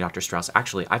personally, Dr. Strauss,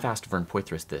 actually, I've asked Vern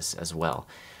Poitras this as well.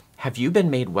 Have you been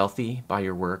made wealthy by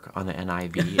your work on the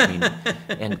NIV?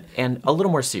 I mean, and a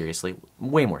little more seriously,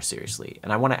 way more seriously,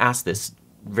 and I want to ask this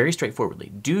very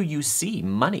straightforwardly. Do you see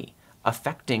money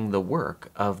affecting the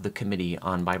work of the Committee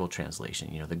on Bible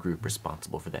Translation, the group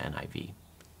responsible for the NIV?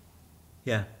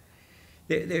 Yeah.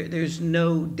 There's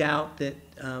no doubt that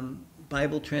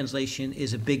Bible translation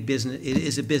is a big business. It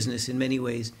is a business in many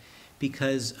ways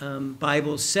because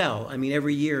Bibles sell. I mean,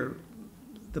 every year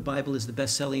the Bible is the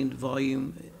best-selling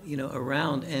volume,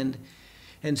 around,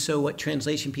 and so what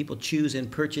translation people choose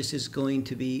and purchase is going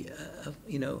to be,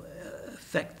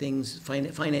 affect things.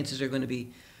 Finances are going to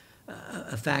be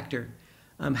a factor.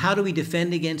 How do we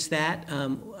defend against that?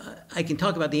 I can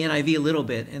talk about the NIV a little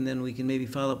bit, and then we can maybe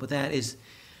follow up with that.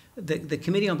 The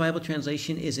Committee on Bible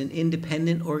Translation is an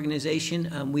independent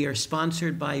organization. We are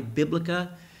sponsored by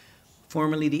Biblica,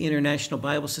 formerly the International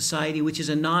Bible Society, which is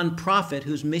a nonprofit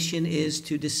whose mission is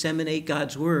to disseminate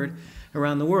God's Word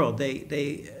around the world.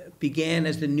 They began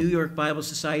as the New York Bible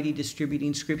Society,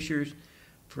 distributing scriptures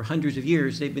for hundreds of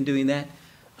years. They've been doing that.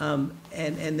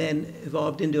 And then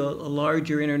evolved into a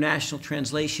larger international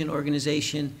translation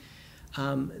organization.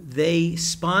 They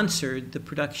sponsored the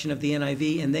production of the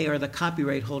NIV, and they are the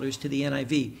copyright holders to the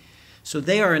NIV. So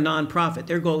they are a nonprofit.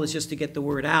 Their goal is just to get the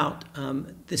word out.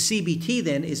 The CBT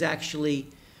then is actually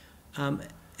an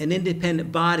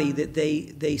independent body that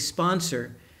they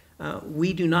sponsor.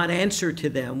 We do not answer to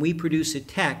them. We produce a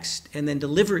text and then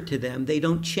deliver it to them. They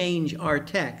don't change our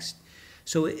text.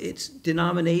 So it's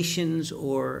denominations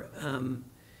or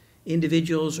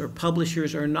individuals or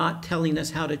publishers are not telling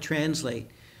us how to translate.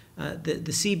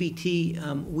 The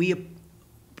CBT, we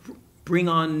bring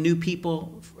on new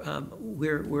people.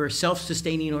 We're a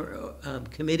self-sustaining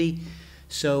committee.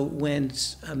 So when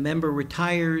a member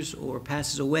retires or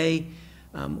passes away,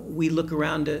 we look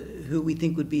around to who we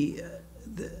think would be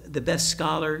the best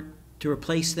scholar to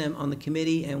replace them on the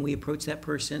committee, and we approach that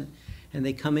person, and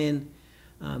they come in.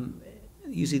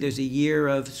 Usually there's a year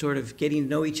of sort of getting to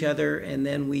know each other, and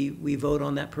then we vote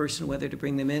on that person whether to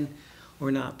bring them in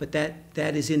or not. But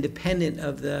that is independent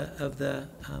of the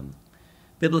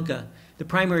Biblica. The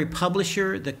primary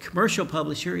publisher, the commercial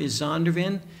publisher, is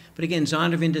Zondervan. But again,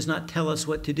 Zondervan does not tell us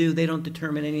what to do. They don't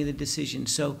determine any of the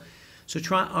decisions. So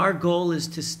our goal is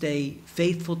to stay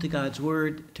faithful to God's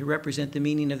Word, to represent the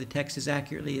meaning of the text as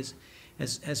accurately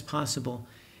as possible.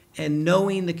 And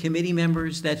knowing the committee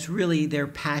members, that's really their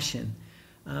passion.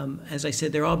 As I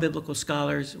said, they're all biblical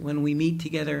scholars. When we meet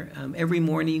together every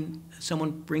morning,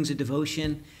 someone brings a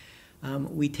devotion.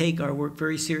 We take our work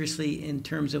very seriously in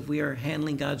terms of we are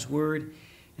handling God's Word,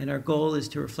 and our goal is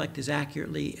to reflect as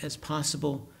accurately as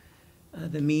possible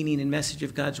the meaning and message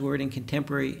of God's Word in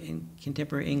contemporary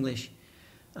English.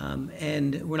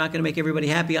 And we're not going to make everybody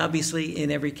happy, obviously,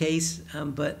 in every case,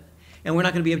 and we're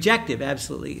not going to be objective,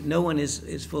 absolutely. No one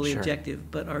is fully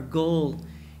objective, but our goal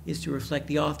is to reflect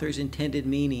the author's intended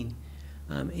meaning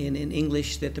in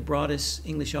English that the broadest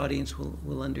English audience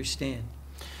will understand.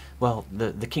 Well,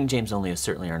 the King James only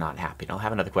certainly are not happy. And I'll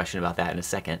have another question about that in a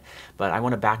second, but I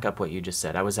want to back up what you just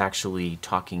said. I was actually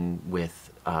talking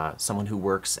with someone who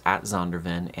works at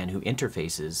Zondervan and who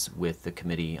interfaces with the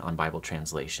Committee on Bible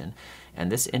Translation.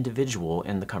 And this individual,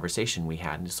 in the conversation we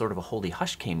had, and sort of a holy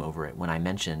hush came over it when I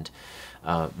mentioned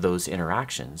those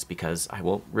interactions, because I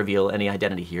won't reveal any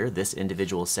identity here. This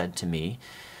individual said to me,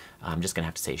 I'm just going to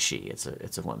have to say she, it's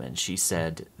a woman. She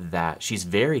said that she's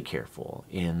very careful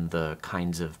in the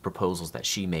kinds of proposals that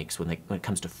she makes when it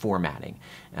comes to formatting.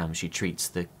 She treats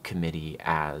the committee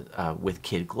with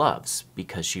kid gloves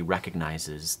because she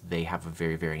recognizes they have a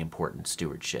very, very important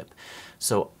stewardship.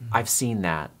 So I've seen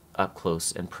that up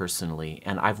close and personally,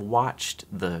 and I've watched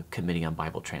the Committee on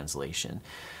Bible Translation.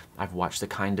 I've watched the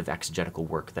kind of exegetical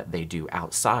work that they do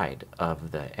outside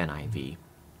of the NIV,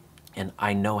 and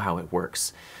I know how it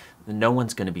works. No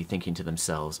one's going to be thinking to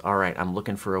themselves, all right, I'm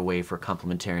looking for a way for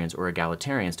complementarians or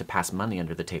egalitarians to pass money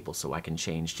under the table so I can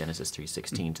change Genesis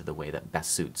 3:16 to the way that best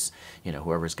suits,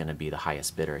 whoever's going to be the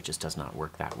highest bidder. It just does not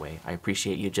work that way. I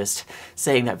appreciate you just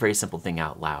saying that very simple thing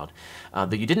out loud.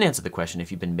 Though you didn't answer the question if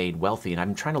you've been made wealthy, and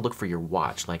I'm trying to look for your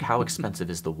watch. Like, how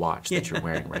expensive is the watch that you're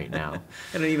wearing right now?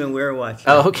 I don't even wear a watch.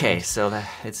 Oh, okay. So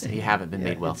you haven't been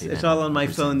made wealthy. It's all on my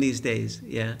phone these days.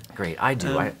 Yeah. Great. I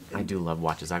do. I do love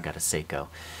watches. I've got a Seiko.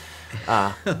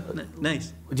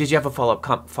 Nice. Did you have a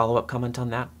follow-up comment on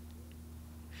that?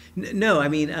 No, I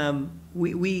mean,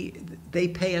 they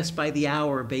pay us by the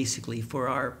hour, basically, for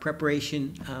our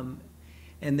preparation,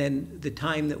 and then the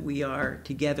time that we are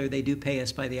together, they do pay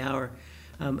us by the hour.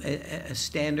 A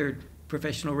standard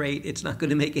professional rate, it's not going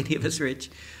to make any of us rich.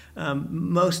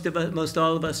 Most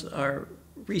all of us are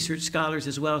research scholars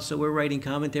as well, so we're writing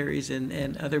commentaries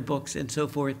and other books and so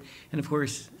forth. And of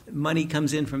course, money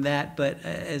comes in from that, but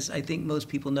as I think most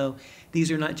people know,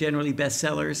 these are not generally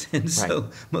bestsellers, and so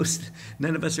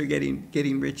none of us are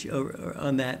getting rich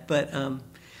on that.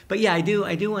 But yeah, I do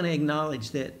want to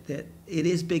acknowledge that it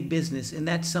is big business, and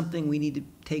that's something we need to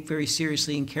take very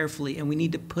seriously and carefully, and we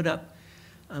need to put up,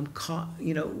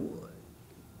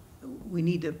 we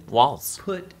need to walls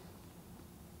put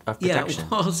of protection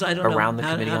walls. I don't know around the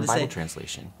how Committee to on say. Bible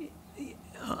Translation.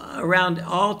 Around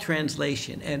all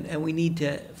translation, and we need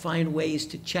to find ways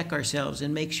to check ourselves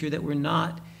and make sure that we're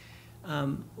not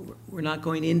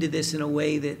going into this in a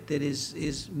way that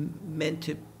is meant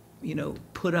to,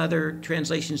 put other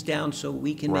translations down so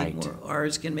we can make more,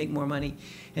 ours can make more money,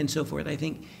 and so forth. I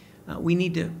think we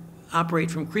need to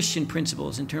operate from Christian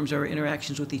principles in terms of our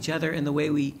interactions with each other and the way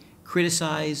we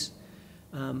criticize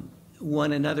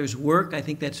one another's work. I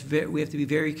think we have to be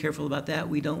very careful about that.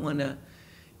 We don't want to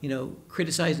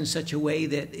criticize in such a way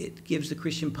that it gives the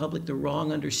Christian public the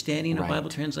wrong understanding of Bible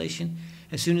translation.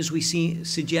 As soon as we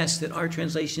suggest that our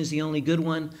translation is the only good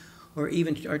one, or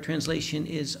even our translation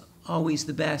is always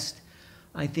the best,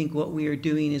 I think what we are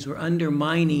doing is we're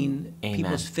undermining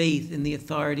people's faith in the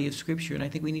authority of Scripture, and I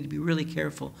think we need to be really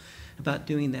careful about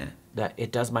doing that.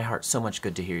 It does my heart so much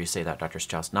good to hear you say that, Dr.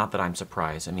 Strauss. Not that I'm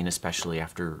surprised. I mean, especially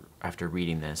after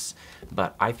reading this,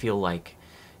 but I feel like,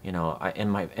 in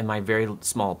my very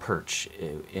small perch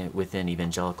within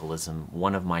evangelicalism,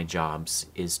 one of my jobs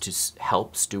is to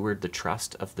help steward the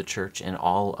trust of the church and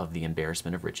all of the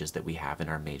embarrassment of riches that we have in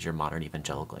our major modern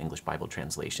evangelical English Bible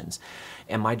translations.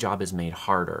 And my job is made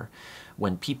harder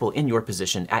when people in your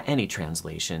position at any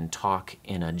translation talk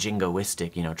in a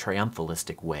jingoistic,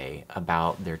 triumphalistic way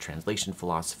about their translation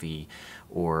philosophy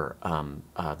or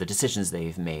the decisions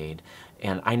they've made.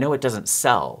 And I know it doesn't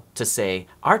sell to say,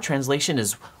 our translation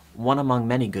is one among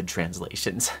many good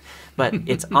translations, but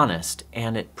it's honest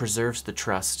and it preserves the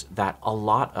trust that a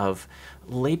lot of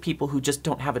lay people who just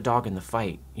don't have a dog in the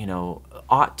fight,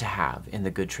 ought to have in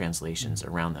the good translations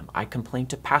around them. I complain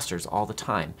to pastors all the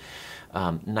time,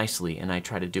 nicely, and I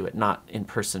try to do it not in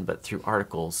person but through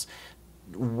articles.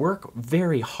 Work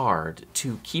very hard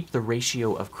to keep the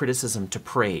ratio of criticism to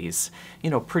praise,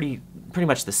 pretty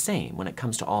much the same when it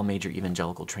comes to all major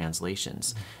evangelical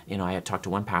translations. I had talked to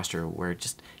one pastor where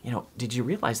did you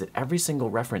realize that every single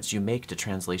reference you make to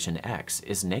translation X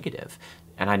is negative?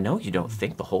 And I know you don't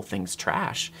think the whole thing's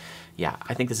trash. Yeah,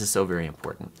 I think this is so very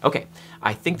important. Okay,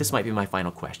 I think this might be my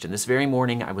final question. This very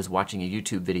morning I was watching a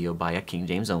YouTube video by a King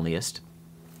James onlyist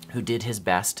who did his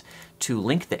best to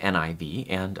link the NIV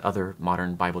and other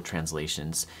modern Bible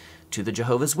translations to the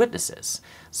Jehovah's Witnesses.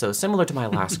 So similar to my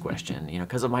last question,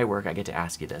 because of my work, I get to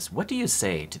ask you this. What do you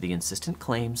say to the insistent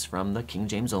claims from the King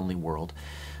James only world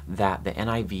that the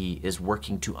NIV is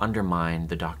working to undermine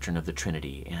the doctrine of the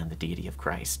Trinity and the deity of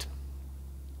Christ?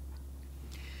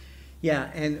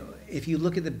 Yeah, and if you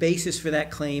look at the basis for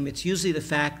that claim, it's usually the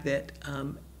fact that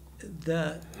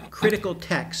the critical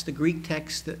text, the Greek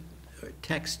text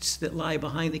texts that lie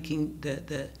behind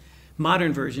the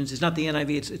modern versions, it's not the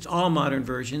NIV, it's all modern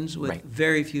versions with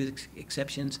very few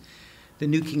exceptions. The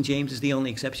New King James is the only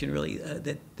exception, really,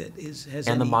 has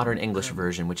and the modern English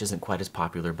version, which isn't quite as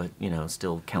popular, but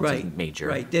still counts as major.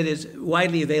 Right, that is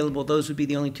widely available. Those would be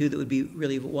the only two that would be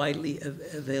really widely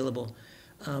available.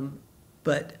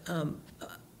 But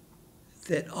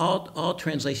that all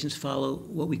translations follow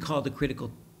what we call the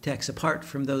critical text. Apart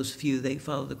from those few, they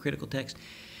follow the critical text.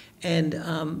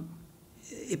 And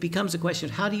it becomes a question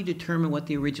of how do you determine what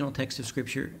the original text of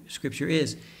Scripture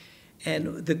is?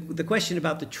 And the question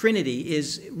about the Trinity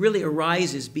really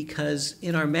arises because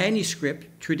in our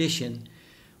manuscript tradition,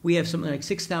 we have something like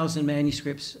 6,000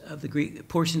 manuscripts of the Greek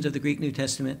portions of the Greek New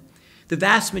Testament. The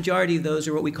vast majority of those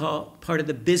are what we call part of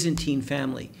the Byzantine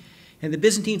family. And the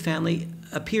Byzantine family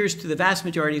appears to the vast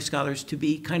majority of scholars to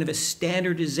be kind of a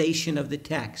standardization of the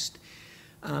text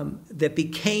that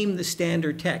became the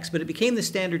standard text. But it became the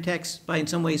standard text by, in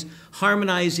some ways,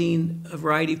 harmonizing a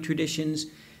variety of traditions,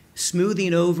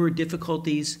 smoothing over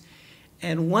difficulties.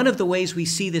 And one of the ways we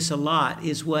see this a lot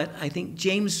is what I think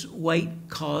James White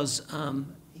calls,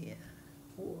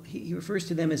 he refers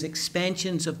to them as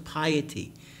expansions of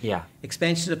piety. Yeah.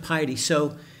 Expansions of piety.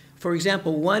 So, For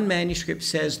example, one manuscript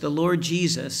says the Lord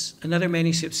Jesus, another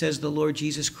manuscript says the Lord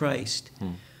Jesus Christ,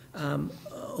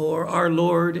 or our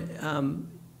Lord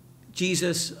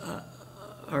Jesus,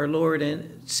 our Lord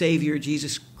and Savior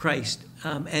Jesus Christ.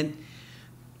 And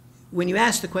when you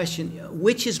ask the question,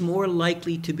 which is more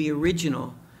likely to be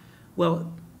original?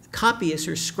 Well, copyists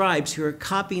or scribes who are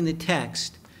copying the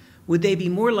text, would they be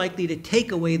more likely to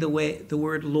take away the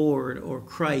word Lord or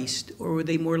Christ, or were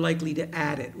they more likely to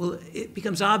add it? Well, it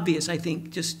becomes obvious, I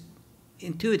think, just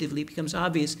intuitively it becomes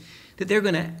obvious that they're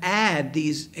going to add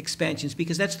these expansions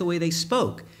because that's the way they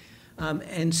spoke.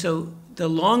 And so the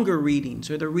longer readings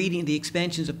or the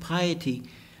expansions of piety,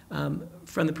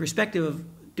 from the perspective of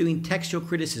doing textual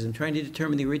criticism, trying to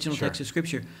determine the original text of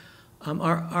Scripture,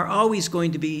 are always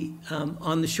going to be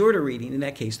on the shorter reading, in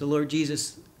that case, the Lord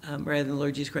Jesus rather than the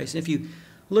Lord Jesus Christ. And if you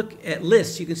look at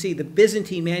lists, you can see the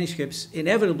Byzantine manuscripts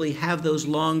inevitably have those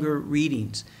longer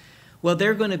readings. Well,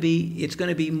 it's going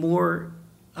to be more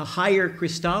a higher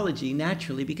Christology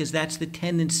naturally because that's the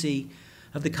tendency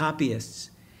of the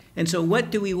copyists. And so what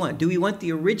do we want? Do we want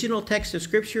the original text of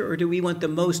Scripture or do we want the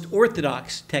most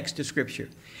orthodox text of Scripture?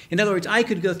 In other words, I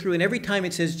could go through and every time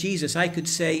it says Jesus, I could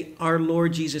say our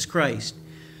Lord Jesus Christ.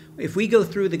 If we go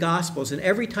through the Gospels and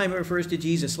every time it refers to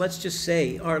Jesus, let's just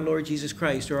say our Lord Jesus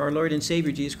Christ or our Lord and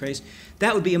Savior Jesus Christ,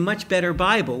 that would be a much better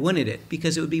Bible, wouldn't it?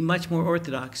 Because it would be much more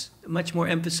orthodox, much more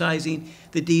emphasizing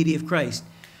the deity of Christ.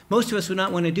 Most of us would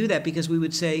not want to do that because we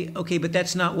would say, okay, but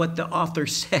that's not what the author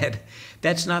said.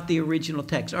 That's not the original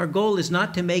text. Our goal is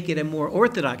not to make it a more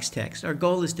orthodox text. Our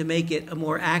goal is to make it a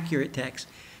more accurate text,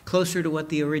 closer to what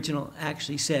the original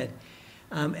actually said.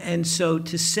 And so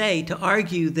to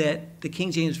argue that the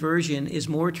King James Version is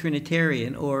more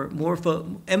Trinitarian or more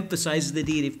emphasizes the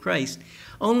deity of Christ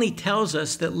only tells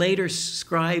us that later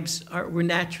scribes were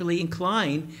naturally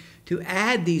inclined to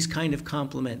add these kind of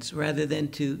complements rather than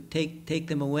to take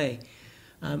them away.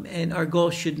 And our goal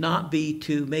should not be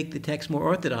to make the text more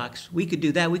orthodox. We could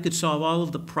do that. We could solve all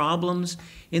of the problems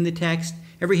in the text.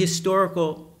 Every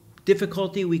historical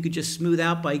difficulty we could just smooth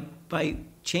out by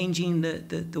changing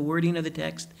the wording of the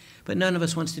text. But none of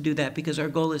us wants to do that because our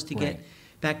goal is to get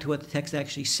back to what the text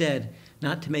actually said,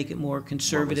 not to make it more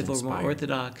conservative or more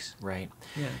orthodox. Right.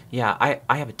 Yeah,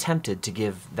 I have attempted to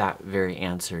give that very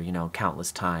answer,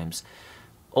 countless times.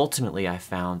 Ultimately, I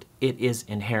found it is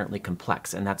inherently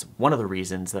complex, and that's one of the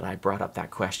reasons that I brought up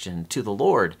that question to the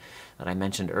Lord that I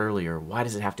mentioned earlier. Why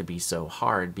does it have to be so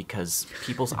hard? Because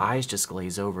people's eyes just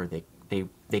glaze over. They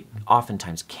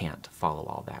oftentimes can't follow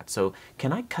all that. So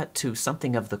can I cut to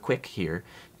something of the quick here?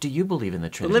 Do you believe in the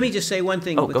Trinity? Well, let me just say one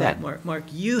thing with that, ahead. Mark.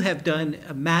 You have done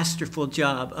a masterful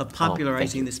job of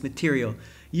popularizing this material.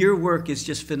 Your work is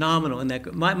just phenomenal.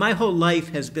 My whole life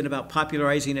has been about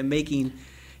popularizing and making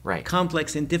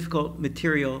complex and difficult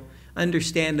material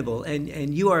understandable,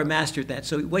 and you are a master at that.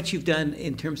 So what you've done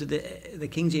in terms of the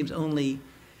King James only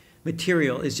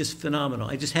material is just phenomenal.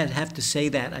 I just have to say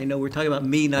that. I know we're talking about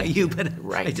me, not you, but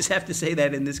I just have to say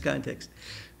that in this context.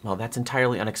 Well, that's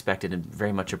entirely unexpected and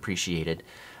very much appreciated.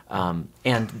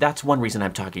 And that's one reason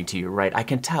I'm talking to you, right? I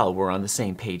can tell we're on the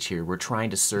same page here. We're trying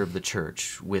to serve the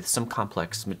church with some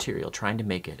complex material, trying to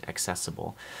make it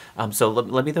accessible. So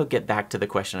let me, though, get back to the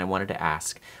question I wanted to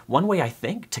ask. One way, I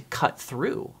think, to cut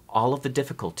through all of the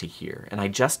difficulty here, and I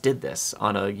just did this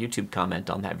on a YouTube comment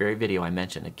on that very video I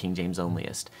mentioned, a King James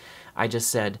Onlyist. I just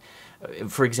said,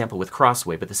 for example, with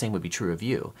Crossway, but the same would be true of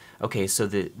you. Okay, so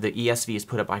the ESV is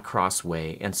put up by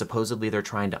Crossway, and supposedly they're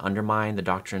trying to undermine the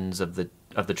doctrines of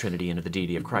the Trinity and of the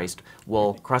deity of Christ.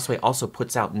 Well, Crossway also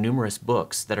puts out numerous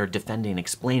books that are defending,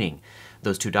 explaining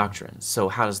those two doctrines. So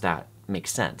how does that make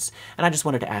sense? And I just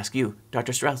wanted to ask you,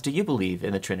 Dr. Strauss, do you believe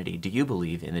in the Trinity? Do you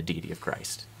believe in the deity of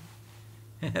Christ?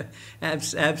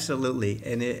 Absolutely.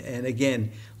 And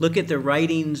again, look at the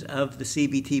writings of the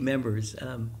CBT members.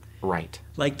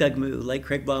 Like Doug Moo, like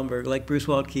Craig Blomberg, like Bruce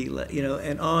Waltke,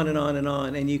 and on and on and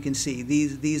on. And you can see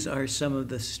these are some of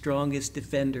the strongest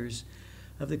defenders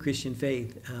of the Christian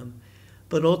faith.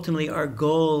 But ultimately, our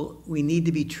goal, we need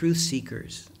to be truth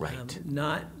seekers,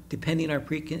 not defending our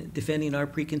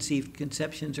preconceived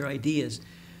conceptions or ideas,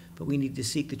 but we need to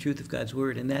seek the truth of God's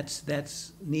word, and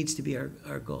that's needs to be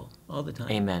our goal all the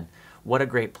time. Amen. What a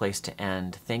great place to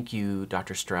end. Thank you,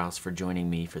 Dr. Strauss, for joining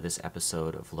me for this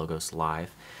episode of Logos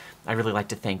Live. I really like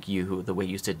to thank you, the way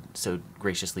you so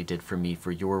graciously did for me,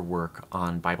 for your work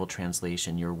on Bible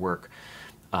translation, your work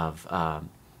of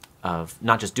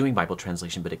not just doing Bible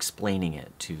translation, but explaining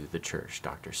it to the church,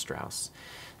 Dr. Strauss.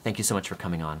 Thank you so much for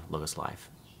coming on Logos Live.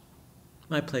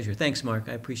 My pleasure. Thanks, Mark.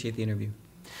 I appreciate the interview.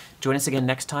 Join us again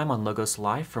next time on Logos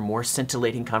Live for more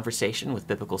scintillating conversation with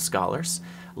biblical scholars.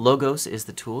 Logos is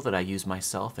the tool that I use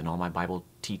myself in all my Bible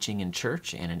teaching in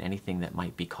church and in anything that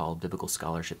might be called biblical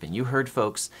scholarship. And you heard,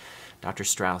 folks, Dr.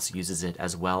 Strauss uses it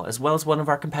as well as one of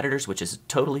our competitors, which is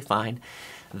totally fine.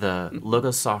 The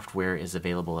Logos software is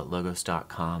available at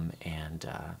logos.com, and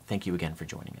thank you again for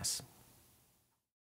joining us.